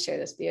 and I've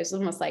shared this video. It's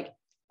almost like,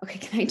 okay,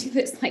 can I do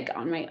this like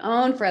on my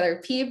own for other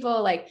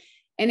people? Like,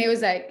 and it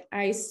was like,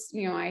 I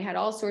had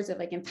all sorts of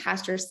like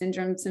imposter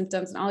syndrome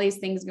symptoms and all these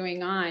things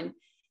going on. And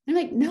I'm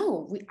like,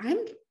 no,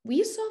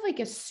 we solve like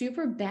a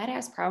super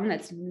badass problem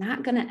that's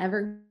not going to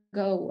ever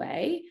go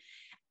away.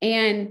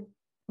 And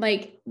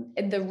like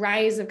the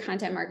rise of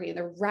content marketing,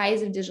 the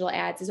rise of digital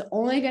ads is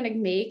only going to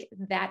make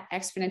that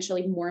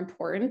exponentially more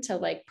important to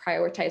like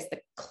prioritize the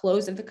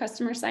close of the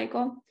customer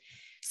cycle.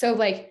 So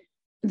like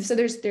so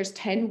there's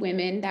 10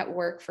 women that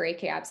work for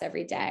AK Ops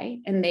every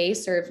day, and they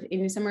serve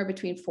in somewhere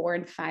between 4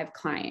 and 5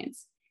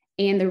 clients.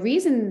 And the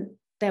reason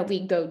that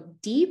we go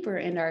deeper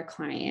into our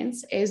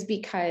clients is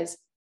because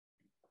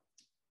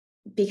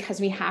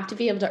we have to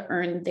be able to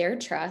earn their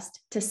trust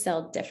to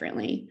sell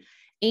differently.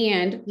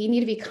 And we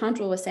need to be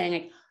comfortable with saying,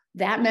 like,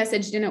 that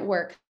message didn't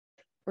work.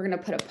 We're going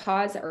to put a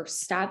pause or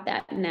stop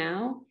that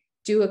now,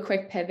 do a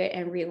quick pivot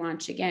and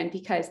relaunch again,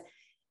 because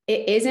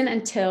it isn't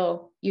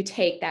until you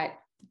take that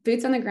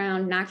boots on the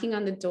ground, knocking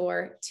on the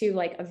door, to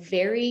like a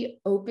very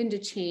open to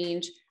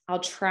change, I'll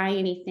try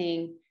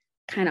anything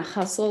kind of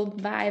hustle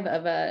vibe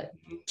of a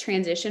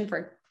transition for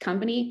a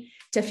company,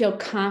 to feel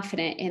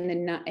confident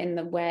in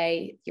the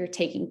way you're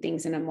taking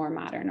things in a more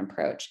modern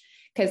approach.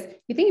 Because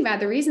you think about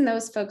it, the reason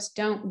those folks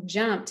don't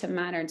jump to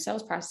modern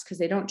sales process, because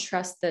they don't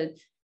trust the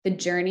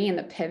journey and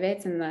the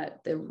pivots and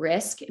the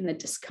risk and the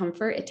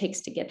discomfort it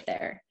takes to get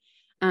there.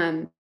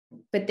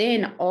 But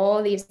then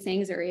all these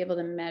things are able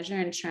to measure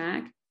and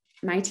track.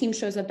 My team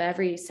shows up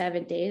every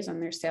 7 days on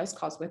their sales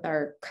calls with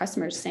our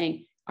customers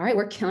saying, all right,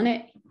 we're killing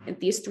it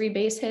at these 3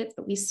 base hits,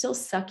 but we still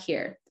suck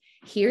here.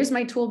 Here's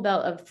my tool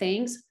belt of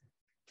things,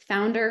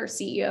 founder,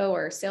 CEO,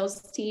 or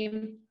sales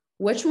team,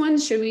 which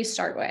ones should we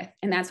start with?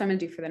 And that's what I'm going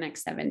to do for the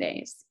next 7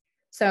 days.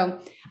 So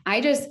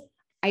I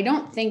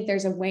don't think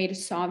there's a way to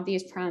solve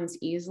these problems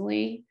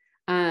easily,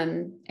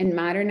 and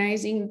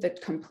modernizing the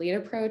complete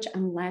approach,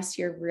 unless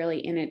you're really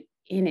in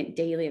it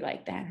daily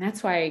like that. And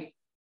that's why,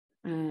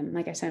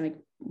 like I said, like,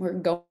 we're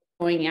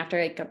going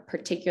after like a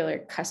particular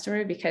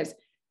customer, because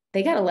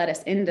they got to let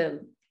us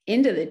into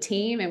the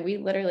team, and we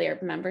literally are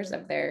members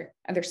of their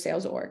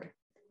sales org.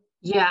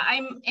 Yeah,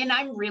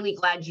 I'm really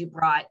glad you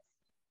brought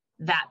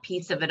that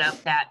piece of it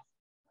up, that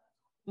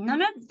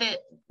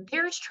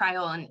there's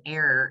trial and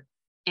error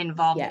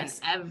involved in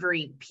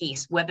every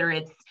piece, whether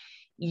it's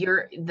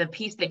the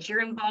piece that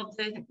you're involved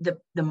in,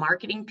 the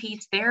marketing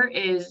piece.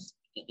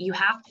 You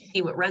have to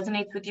see what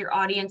resonates with your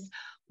audience.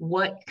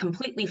 What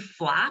completely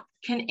flopped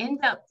can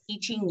end up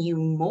teaching you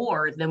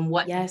more than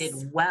what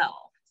did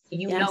well.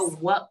 You know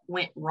what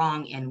went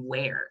wrong and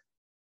where.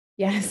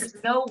 Yes.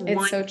 There's no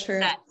one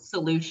set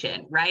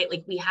solution, right?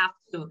 Like, we have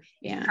to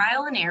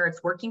trial and error.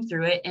 It's working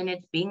through it, and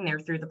it's being there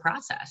through the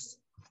process.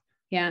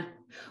 Yeah.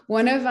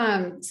 One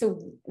of,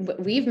 so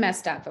we've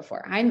messed up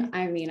before. I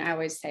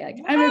always say, like,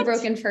 I'm a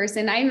broken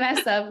person. I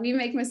mess up, we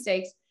make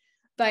mistakes,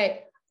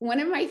 but one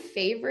of my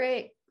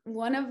favorite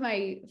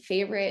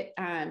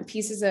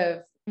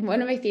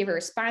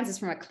responses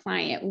from a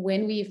client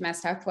when we've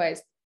messed up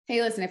was,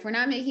 hey, listen, if we're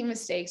not making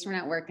mistakes, we're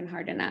not working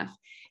hard enough.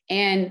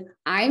 And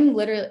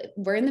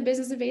we're in the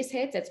business of base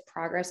hits. It's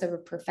progress over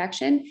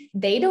perfection.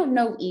 They don't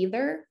know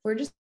either. We're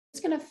just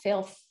going to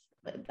fail.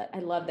 I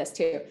love this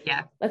too.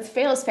 Yeah. Let's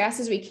fail as fast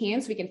as we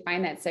can, so we can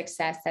find that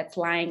success that's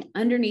lying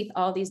underneath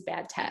all these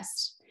bad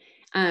tests.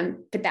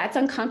 But that's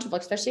uncomfortable,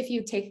 especially if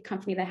you take a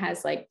company that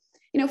has, like,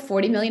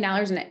 $40 million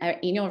in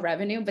annual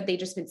revenue, but they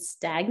just been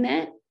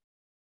stagnant.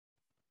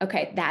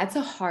 Okay. That's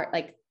a hard,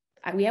 like,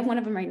 we have one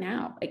of them right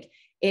now. Like,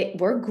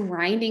 we're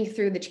grinding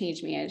through the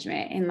change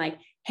management, and like,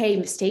 hey,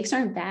 mistakes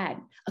aren't bad.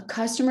 A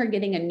customer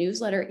getting a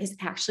newsletter is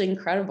actually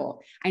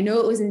incredible. I know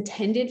it was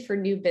intended for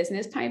new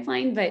business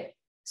pipeline, but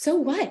so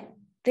what?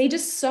 They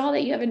just saw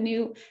that you have a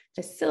new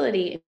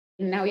facility,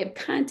 and now we have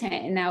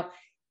content, and now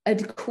a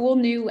cool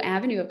new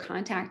avenue of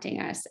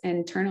contacting us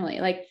internally.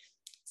 Like,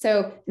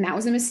 so that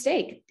was a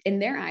mistake in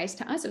their eyes.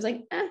 To us, it was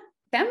like,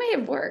 that may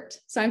have worked.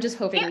 So I'm just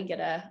hoping we get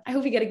a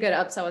good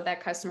upsell with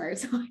that customer,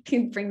 so I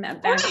can bring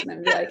that back to them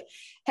and be like,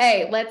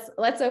 hey,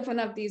 let's open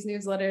up these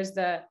newsletters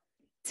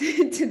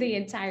to the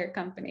entire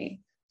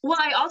company. Well,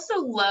 I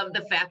also love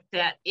the fact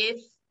that if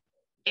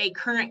a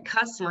current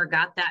customer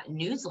got that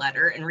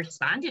newsletter and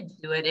responded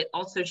to it, it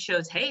also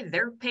shows, hey,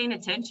 they're paying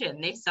attention.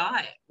 They saw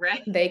it,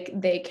 right?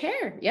 They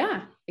care.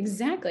 Yeah,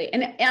 exactly.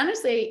 And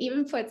honestly,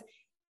 even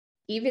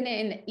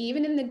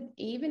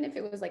if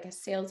it was like a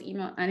sales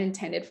email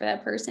unintended for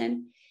that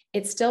person,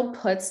 it still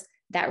puts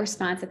that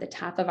response at the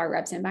top of our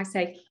reps inbox,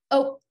 like,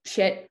 oh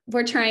shit,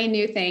 we're trying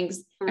new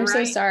things. I'm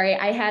so sorry.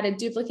 I had a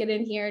duplicate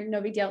in here.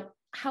 No big deal.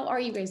 How are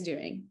you guys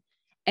doing?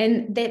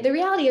 And the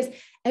reality is,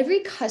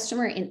 every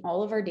customer in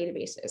all of our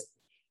databases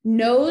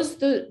knows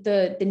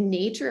the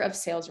nature of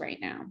sales right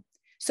now.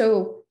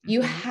 So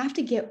you have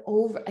to get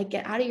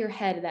out of your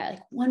head that,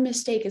 like, one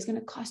mistake is going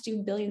to cost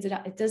you billions of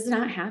dollars. It does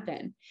not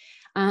happen.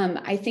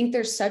 I think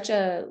there's such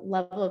a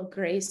level of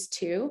grace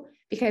too,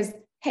 because,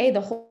 hey,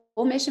 the whole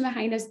mission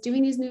behind us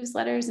doing these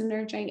newsletters and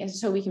nurturing is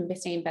so we can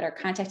stay in better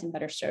contact and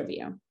better serve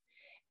you.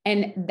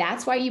 And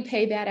that's why you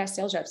pay badass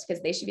sales reps,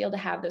 because they should be able to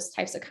have those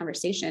types of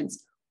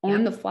conversations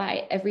on the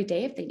fly every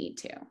day if they need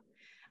to.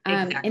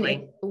 Exactly.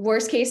 And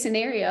worst case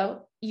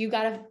scenario, you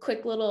got a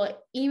quick little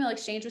email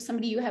exchange with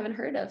somebody you haven't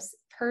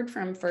heard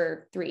from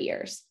for 3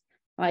 years.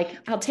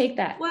 Like, I'll take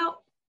that.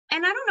 Well,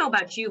 and I don't know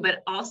about you,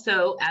 but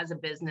also as a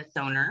business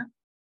owner,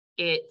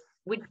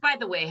 which by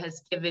the way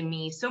has given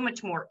me so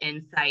much more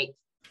insight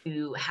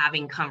to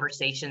having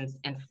conversations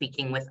and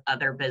speaking with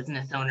other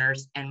business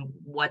owners and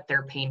what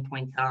their pain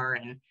points are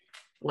and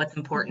what's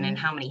important and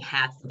how many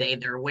hats a day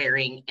they're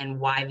wearing and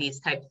why these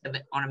types of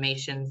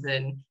automations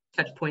and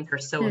touch points are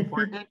so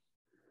important.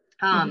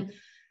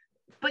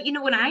 But,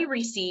 when I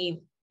receive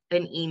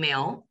an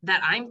email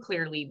that I'm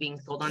clearly being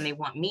sold on, they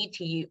want me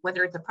to use,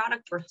 whether it's a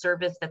product or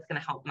service that's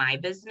going to help my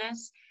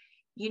business,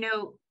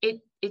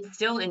 it's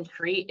still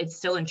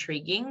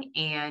intriguing.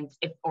 And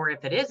if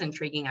it is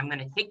intriguing, I'm going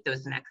to take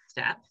those next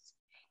steps.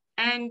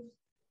 And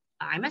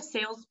I'm a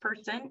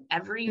salesperson.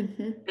 Every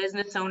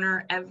business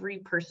owner, every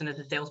person is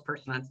a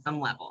salesperson on some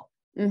level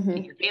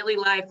in your daily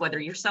life, whether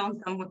you're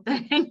selling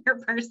something in your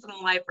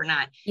personal life or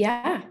not.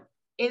 Yeah.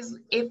 If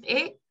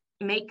it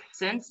makes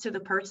sense to the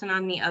person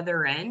on the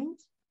other end,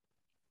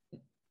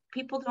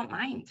 people don't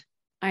mind.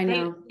 I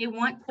know. They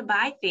want to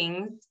buy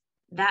things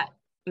that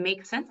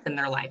make sense in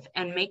their life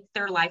and make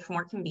their life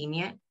more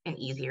convenient and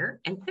easier,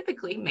 and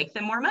typically make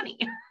them more money.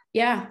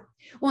 Yeah.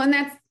 Well,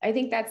 and I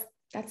think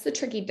that's the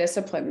tricky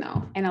discipline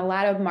though. And a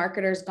lot of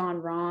marketers gone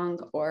wrong,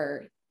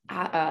 or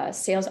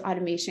sales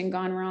automation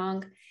gone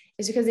wrong,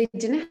 is because they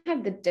didn't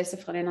have the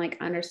discipline and like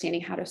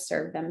understanding how to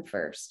serve them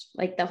first.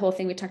 Like the whole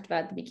thing we talked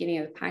about at the beginning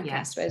of the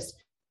podcast was,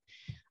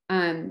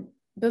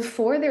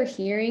 before they're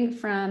hearing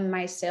from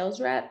my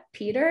sales rep,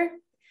 Peter,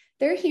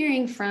 they're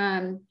hearing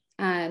from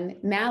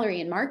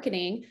Mallory in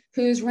marketing,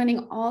 who's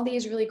running all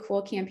these really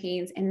cool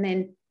campaigns.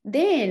 And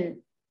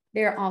then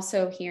they're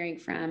also hearing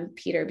from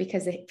Peter,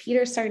 because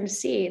Peter's starting to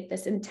see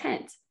this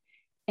intent.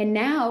 And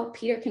now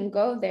Peter can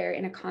go there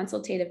in a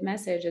consultative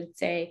message and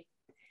say,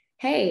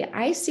 hey,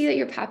 I see that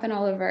you're popping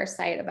all over our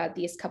site about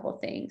these couple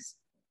things.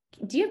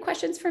 Do you have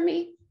questions for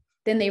me?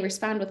 Then they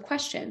respond with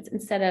questions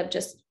instead of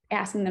just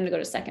asking them to go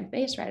to second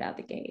base right out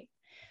the gate.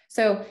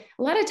 So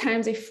a lot of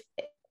times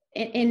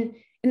and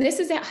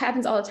this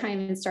happens all the time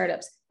in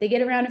startups, they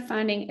get around to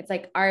funding. It's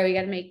like, all right, we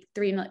got to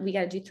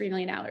do $3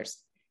 million. And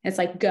it's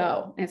like,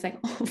 go. And it's like,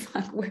 oh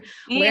fuck, where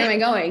am I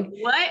going?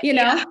 What?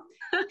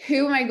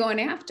 Who am I going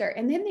after?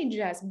 And then they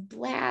just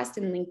blast,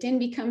 and LinkedIn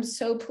becomes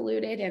so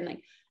polluted, and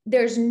like,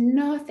 there's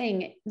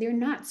nothing, they're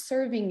not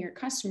serving your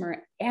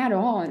customer at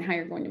all in how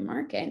you're going to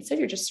market. Instead,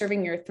 you're just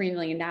serving your $3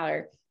 million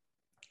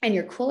and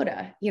your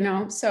quota,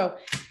 So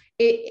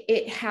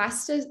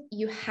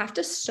you have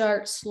to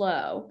start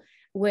slow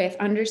with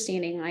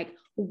understanding, like,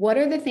 what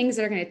are the things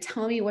that are going to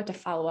tell me what to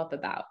follow up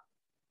about?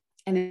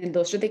 And then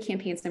those are the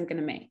campaigns I'm going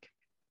to make.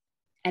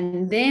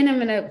 And then I'm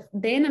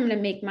going to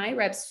make my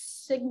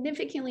reps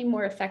significantly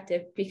more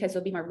effective, because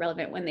they'll be more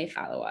relevant when they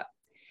follow up.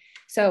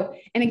 So,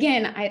 and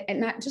again, I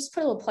not just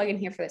put a little plug in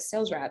here for the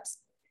sales reps.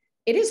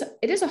 It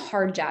is a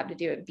hard job to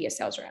do it, be a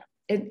sales rep.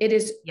 It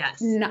is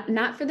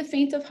not for the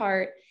faint of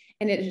heart.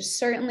 And it is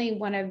certainly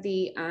one of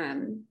the,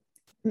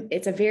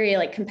 it's a very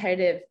like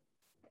competitive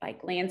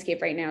like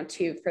landscape right now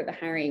too, for the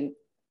hiring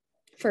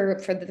for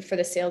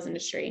the sales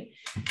industry.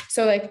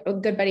 So like a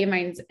good buddy of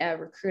mine's a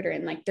recruiter,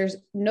 and like, there's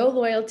no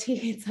loyalty.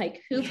 It's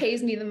like, who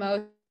pays me the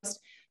most,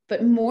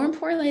 but more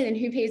importantly than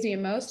who pays me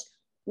the most,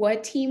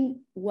 what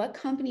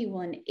company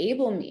will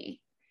enable me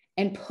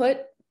and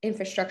put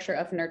infrastructure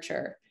of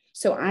nurture.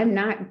 So I'm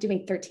not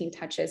doing 13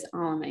 touches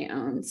all on my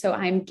own. So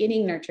I'm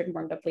getting nurtured and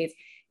warmed up leads.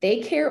 They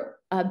care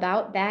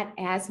about that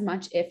as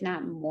much, if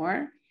not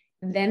more,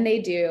 than they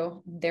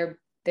do their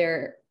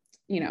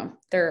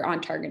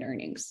on target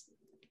earnings.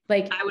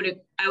 Like, I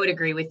would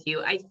agree with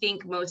you. I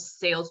think most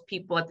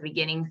salespeople at the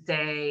beginning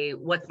say,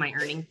 what's my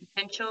earning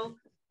potential?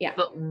 Yeah.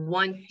 But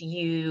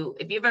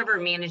if you've ever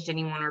managed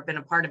anyone or been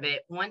a part of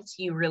it, once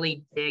you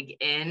really dig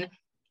in,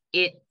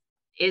 it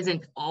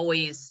isn't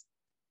always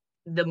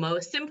the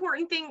most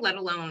important thing, let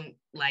alone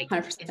like,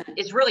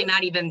 it's really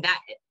not even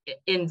that.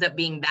 It ends up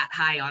being that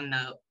high on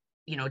the,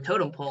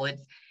 totem pole.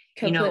 It's,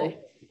 completely.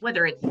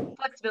 Whether it's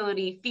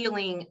flexibility,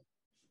 feeling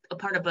a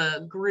part of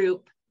a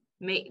group,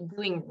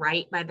 doing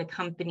right by the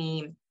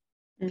company,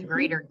 the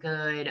greater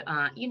good,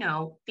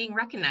 being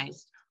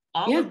recognized.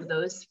 All of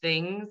those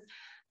things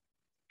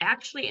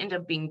actually end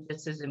up being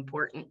just as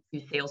important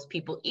to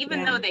salespeople,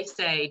 even though they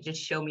say,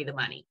 just show me the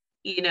money.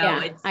 It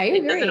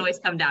doesn't always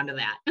come down to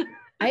that.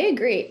 I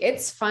agree.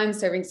 It's fun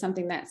serving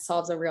something that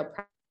solves a real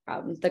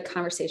problem. The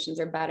conversations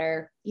are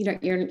better.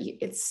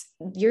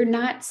 You're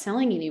not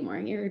selling anymore.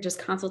 You're just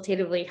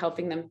consultatively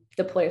helping them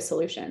deploy a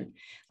solution.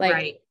 Like,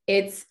 right.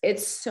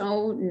 It's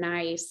so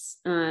nice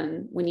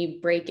when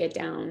you break it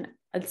down.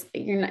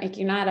 You're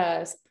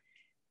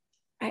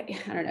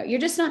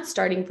just not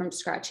starting from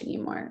scratch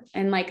anymore.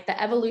 And like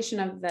the evolution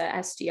of the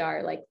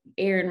SDR, like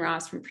Aaron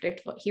Ross from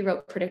he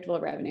wrote Predictable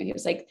Revenue. He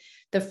was like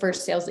the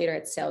first sales leader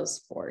at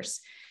Salesforce.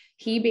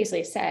 He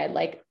basically said,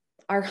 like,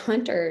 our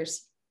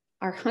hunters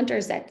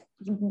that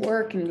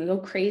work and go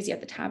crazy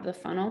at the top of the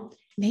funnel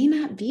may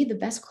not be the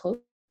best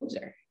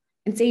closer.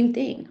 And same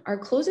thing, our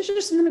closers are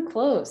just going to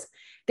close.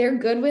 They're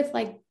good with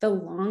like the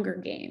longer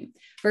game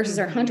versus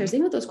our hunters. They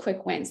want those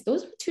quick wins.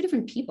 Those are two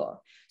different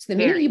people. So the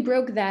minute you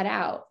broke that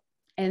out,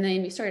 and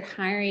then you started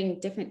hiring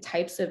different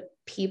types of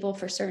people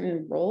for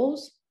certain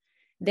roles,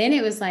 then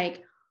it was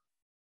like,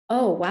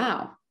 oh,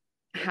 wow.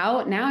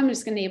 Now I'm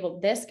just going to enable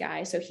this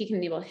guy so he can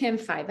enable him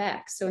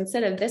 5X. So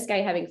instead of this guy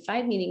having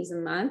 5 meetings a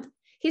month,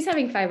 He's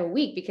having 5 a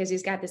week because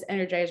he's got this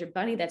Energizer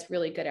bunny that's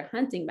really good at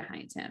hunting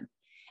behind him.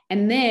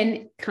 And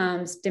then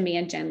comes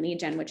demand gen, lead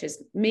gen, which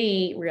is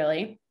me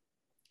really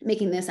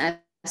making this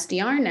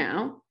SDR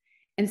now.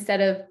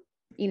 Instead of,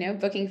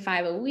 booking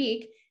 5 a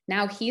week,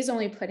 now he's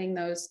only putting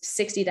those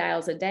 60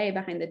 dials a day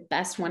behind the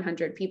best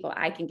 100 people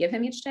I can give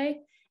him each day.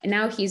 And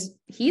now he's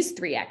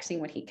 3Xing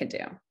what he could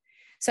do.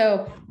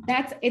 So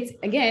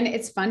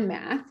it's fun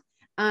math.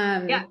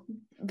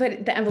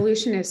 But the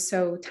evolution is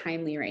so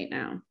timely right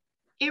now.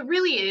 It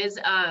really is.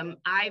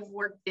 I've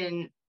worked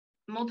in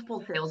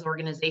multiple sales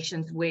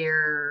organizations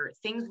where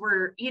things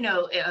were,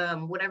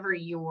 whatever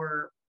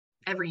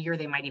every year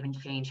they might even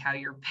change how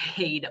you're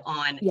paid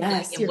on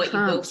your what you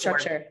go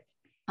structure.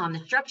 On the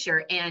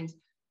structure. And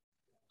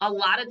a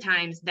lot of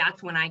times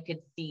that's when I could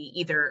see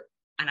either,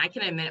 and I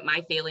can admit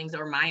my failings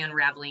or my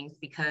unravelings,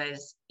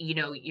 because,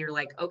 you're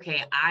like,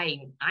 okay,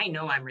 I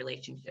know I'm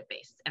relationship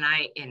based and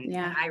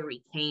I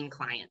retain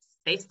clients.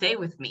 They stay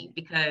with me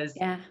because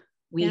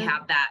we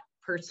have that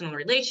personal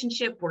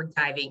relationship. We're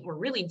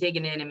really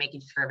digging in and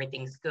making sure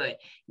everything's good.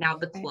 Now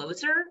the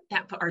closer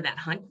that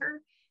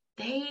hunter,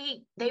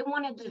 they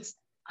want to just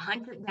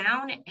hunt it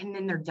down and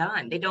then they're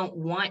done. They don't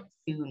want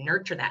to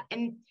nurture that.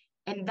 And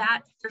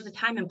that there's a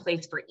time and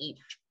place for each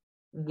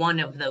one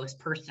of those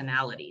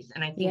personalities.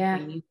 And I think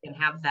when you can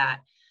have that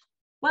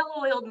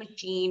well-oiled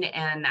machine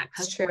and that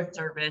customer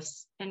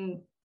service,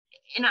 and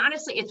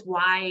honestly, it's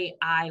why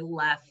I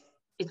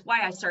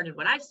started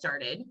what I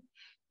started,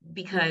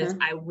 because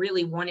I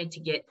really wanted to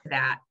get to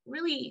that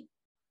really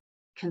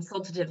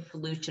consultative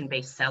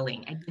solution-based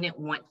selling. I didn't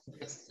want to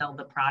just sell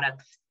the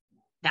products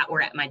that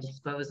were at my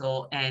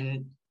disposal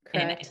and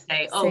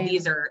say,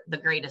 these are the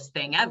greatest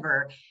thing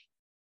ever.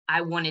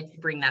 I wanted to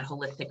bring that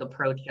holistic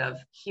approach of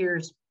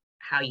here's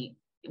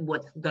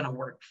what's going to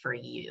work for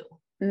you,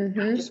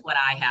 not just what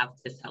I have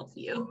to sell to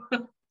you.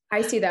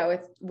 I see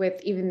that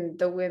with even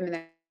the women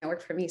that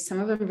work for me. Some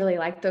of them really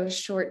like those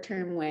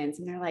short-term wins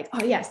and they're like,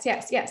 oh yes.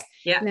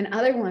 Yeah. And then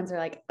other ones are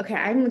like, okay,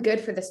 I'm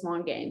good for this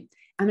long game.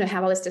 I'm going to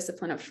have all this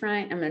discipline up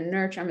front. I'm going to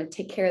nurture, I'm going to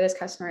take care of this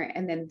customer.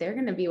 And then they're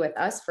going to be with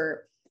us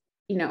for,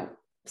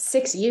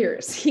 6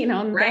 years,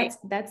 and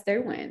that's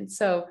their win.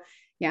 So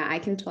yeah, I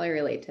can totally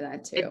relate to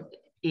that too.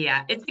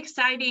 It's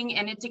exciting.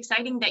 And it's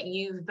exciting that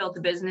you've built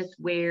a business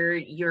where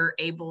you're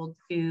able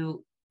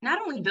to not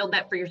only build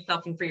that for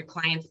yourself and for your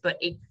clients, but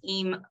a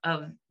team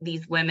of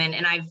these women.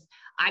 And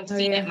I've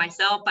seen it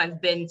myself. I've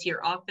been to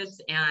your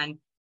office and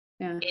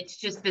it's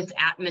just this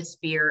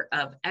atmosphere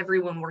of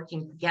everyone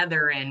working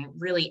together and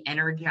really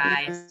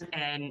energized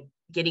and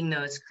getting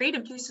those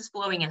creative juices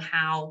flowing and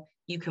how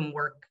you can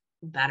work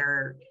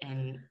better.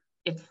 And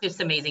it's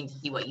just amazing to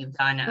see what you've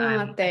done.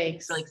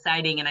 Thanks. It's really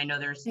exciting. And I know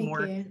there's more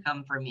to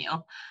come from you.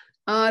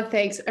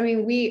 Thanks. I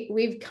mean,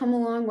 we've come a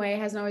long way. It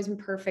hasn't always been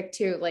perfect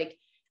too. Like,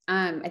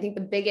 I think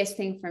the biggest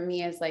thing for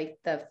me is like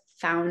the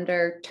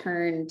founder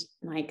turned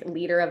like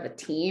leader of a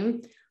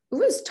team. It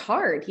was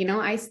hard.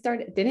 I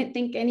didn't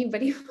think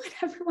anybody would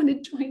ever want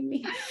to join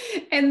me.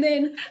 And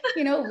then,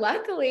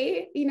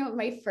 luckily,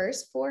 my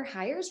first 4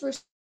 hires were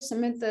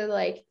some of the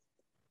like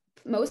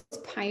most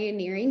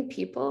pioneering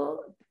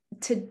people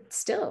to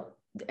still.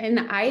 And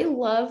I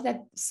love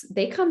that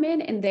they come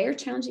in and they're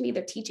challenging me.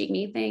 They're teaching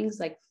me things.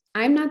 Like,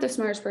 I'm not the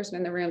smartest person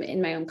in the room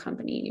in my own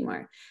company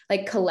anymore.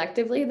 Like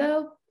collectively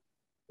though,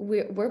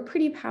 we're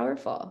pretty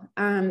powerful.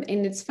 And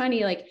it's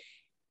funny, like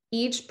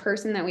each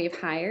person that we've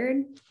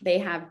hired, they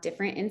have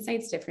different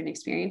insights, different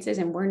experiences.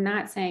 And we're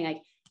not saying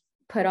like,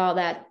 put all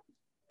that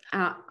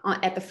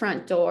at the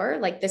front door.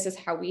 Like, this is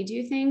how we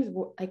do things.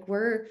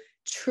 We're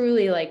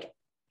truly like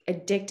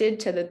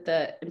addicted to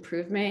the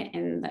improvement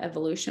and the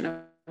evolution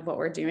of what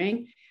we're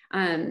doing.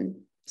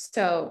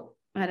 So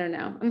I don't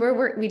know.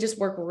 And we just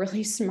work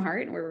really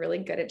smart and we're really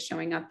good at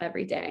showing up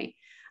every day.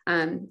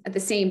 At the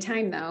same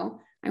time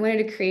though,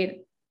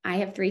 I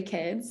have 3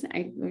 kids,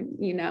 I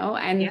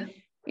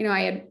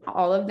had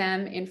all of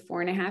them in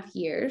 4.5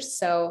 years.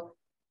 So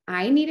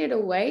I needed a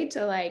way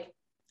to like,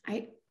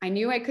 I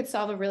knew I could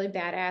solve a really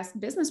badass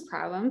business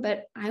problem,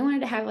 but I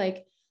wanted to have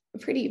like a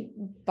pretty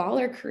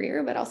baller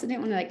career, but also didn't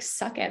want to like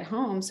suck at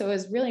home. So it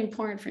was really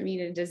important for me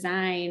to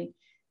design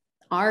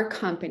our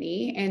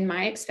company and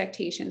my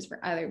expectations for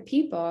other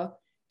people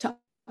to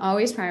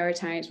always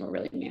prioritize what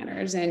really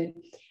matters. And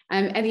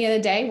at the end of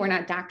the day, we're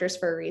not doctors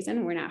for a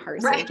reason. We're not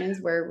heart surgeons.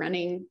 We're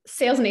running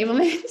sales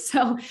enablement.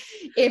 So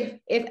if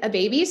a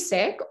baby's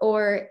sick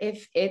or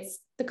if it's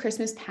the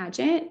Christmas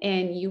pageant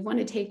and you want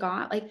to take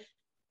off, like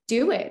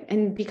do it.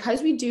 And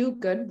because we do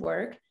good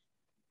work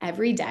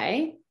every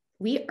day,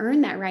 we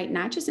earn that right,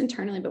 not just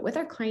internally, but with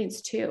our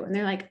clients too. And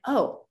they're like,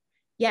 oh,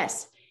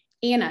 yes,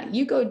 Anna,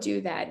 you go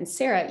do that. And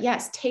Sarah,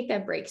 yes, take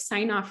that break,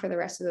 sign off for the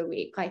rest of the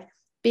week. Like,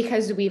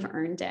 because we've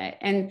earned it.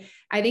 And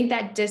I think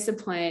that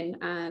discipline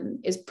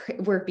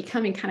we're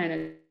becoming kind of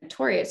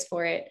notorious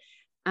for it.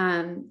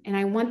 And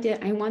I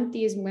want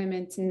these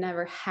women to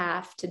never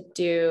have to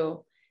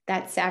do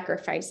that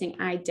sacrificing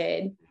I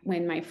did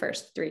when my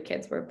first 3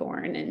 kids were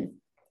born.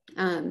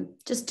 And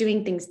just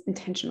doing things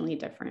intentionally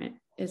different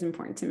is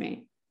important to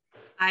me.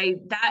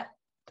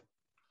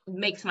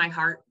 makes my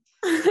heart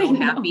so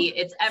happy.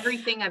 It's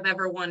everything I've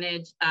ever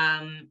wanted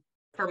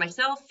for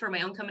myself, for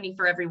my own company,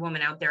 for every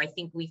woman out there. I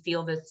think we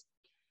feel this.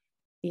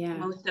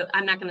 Yeah.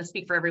 I'm not going to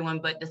speak for everyone,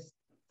 but this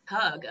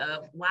tug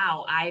of,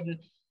 wow, I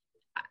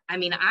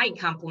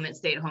compliment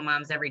stay-at-home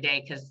moms every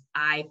day because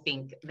I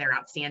think they're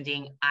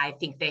outstanding. I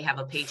think they have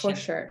a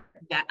patience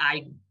that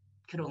I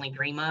could only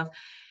dream of.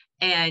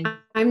 And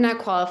I'm not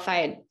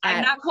qualified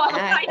at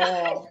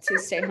all to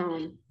stay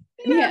home.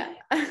 Yeah.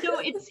 So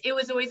it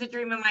was always a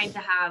dream of mine to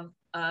have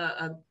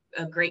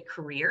a great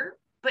career,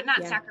 but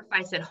not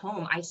sacrifice at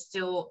home. I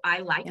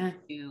like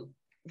to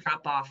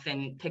drop off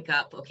and pick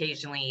up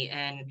occasionally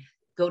and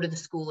go to the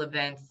school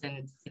events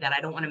and see that.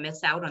 I don't want to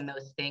miss out on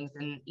those things.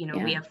 And,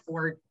 we have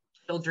 4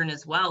 children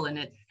as well,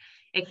 and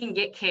it can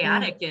get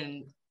chaotic.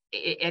 And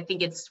I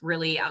think it's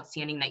really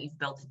outstanding that you've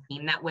built a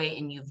team that way,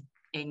 and you've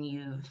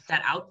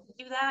set out to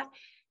do that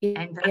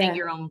and done it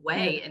your own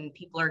way. And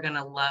people are going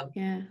to love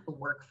to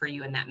work for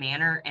you in that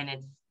manner. And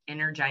it's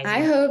energizing.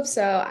 I hope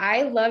so.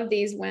 I love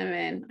these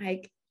women.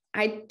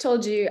 I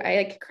told you,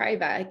 I could cry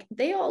about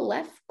they all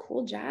left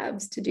cool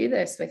jobs to do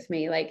this with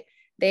me.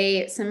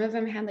 Some of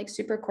them had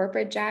super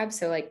corporate jobs.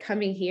 So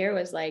coming here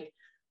was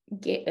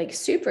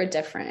super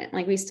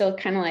different. We still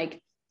kind of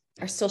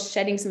are still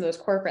shedding some of those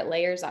corporate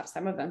layers off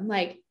some of them.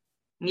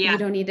 You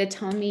don't need to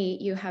tell me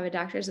you have a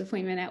doctor's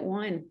appointment at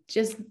 1,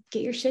 just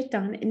get your shit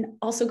done and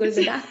also go to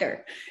the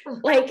doctor.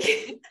 But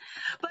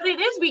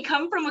we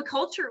come from a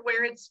culture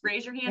where it's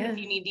raise your hand if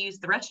you need to use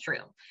the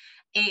restroom.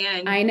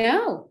 And I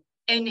know.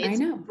 And it's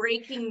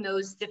breaking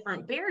those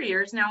different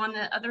barriers. Now, on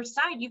the other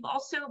side, you've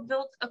also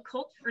built a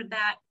culture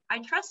that I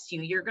trust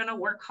you. You're going to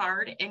work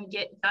hard and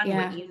get done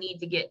what you need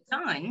to get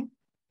done.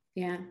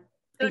 Yeah,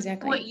 so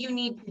exactly. What you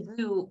need to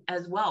do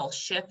as well,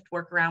 shift,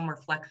 work around, we're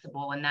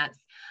flexible. And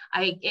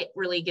it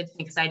really gets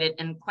me excited.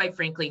 And quite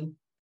frankly,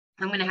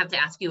 I'm going to have to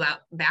ask you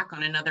back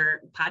on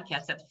another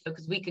podcast episode,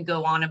 because we could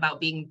go on about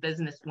being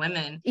business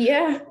women.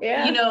 Yeah.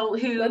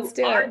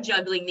 Who are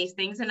juggling these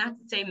things. And not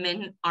to say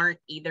men aren't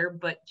either,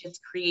 but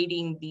just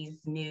creating these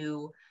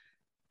new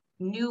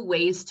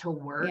ways to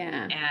work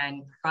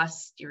and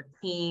trust your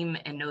team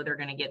and know they're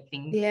going to get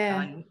things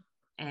done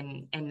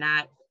and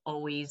not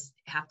always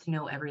have to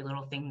know every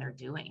little thing they're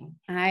doing.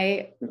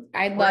 I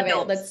love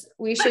it.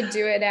 We should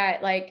do it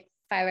at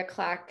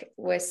 5:00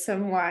 with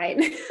some wine.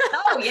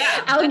 Oh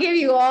yeah. I'll give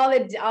you all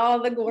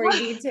the gory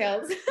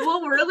details.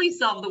 We'll really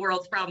solve the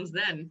world's problems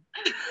then.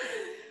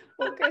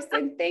 Well,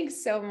 Kristen,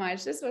 thanks so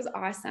much. This was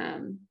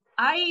awesome.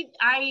 I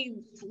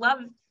love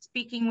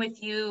speaking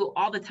with you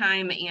all the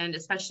time, and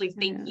especially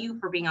thank you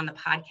for being on the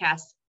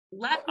podcast.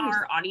 Let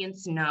our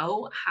audience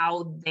know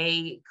how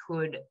they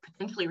could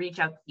potentially reach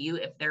out to you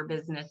if their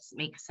business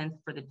makes sense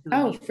for the two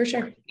of you for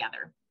sure.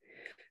 Together.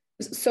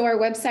 So our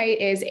website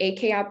is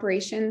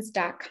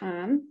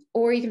akoperations.com,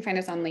 or you can find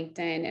us on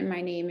LinkedIn. And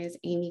my name is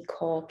Amy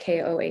Kohl,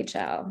 Kohl. I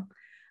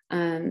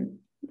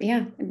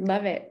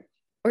love it.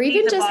 Or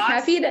even just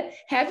happy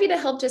to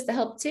help, just to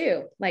help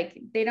too.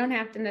 They don't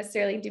have to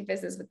necessarily do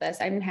business with us.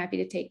 I'm happy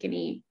to take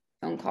any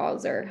phone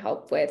calls or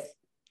help with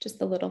just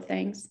the little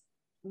things.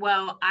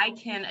 Well, I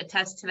can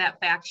attest to that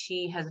fact.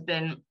 She has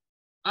been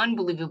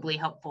unbelievably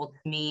helpful to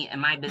me and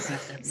my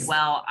business as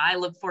well. I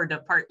look forward to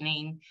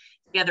partnering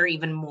together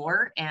even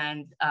more.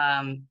 And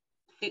fun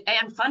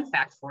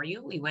fact for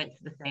you, we went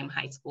to the same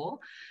high school.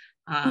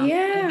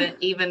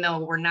 Even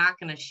though we're not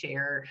going to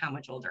share how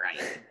much older I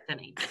am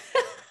than Amy.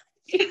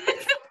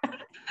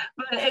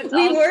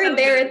 We were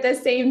there at the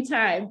same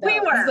time. We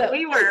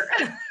were.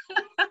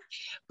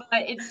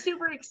 But it's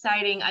super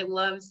exciting. I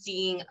love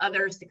seeing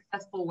other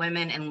successful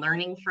women and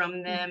learning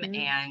from them,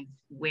 and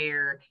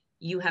where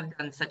you have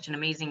done such an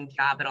amazing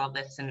job at all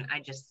this. And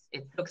it's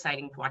so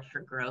exciting to watch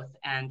your growth.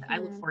 And I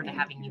look forward to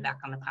having you back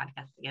on the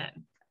podcast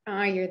again.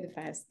 Oh, you're the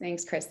best.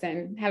 Thanks,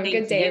 Kristen. Have a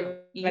good day,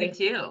 everybody. You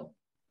too.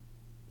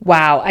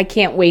 Wow, I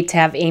can't wait to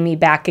have Amy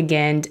back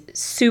again.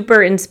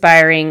 Super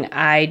inspiring.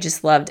 I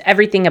just loved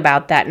everything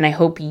about that, and I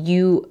hope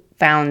you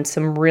found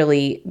some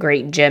really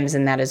great gems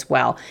in that as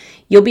well.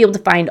 You'll be able to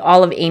find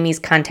all of Amy's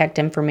contact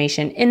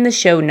information in the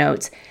show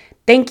notes.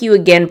 Thank you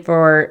again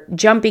for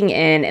jumping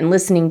in and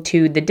listening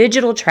to the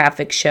Digital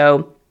Traffic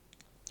Show.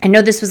 I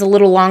know this was a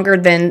little longer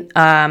than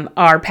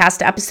our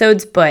past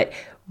episodes, but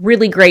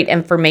really great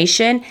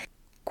information.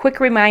 Quick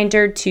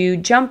reminder to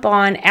jump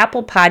on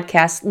Apple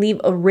Podcasts, leave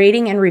a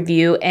rating and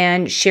review,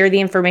 and share the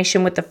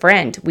information with a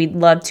friend. We'd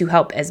love to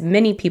help as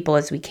many people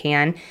as we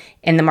can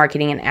in the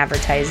marketing and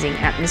advertising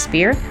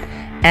atmosphere.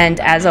 And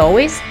as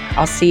always,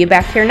 I'll see you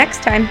back here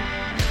next time.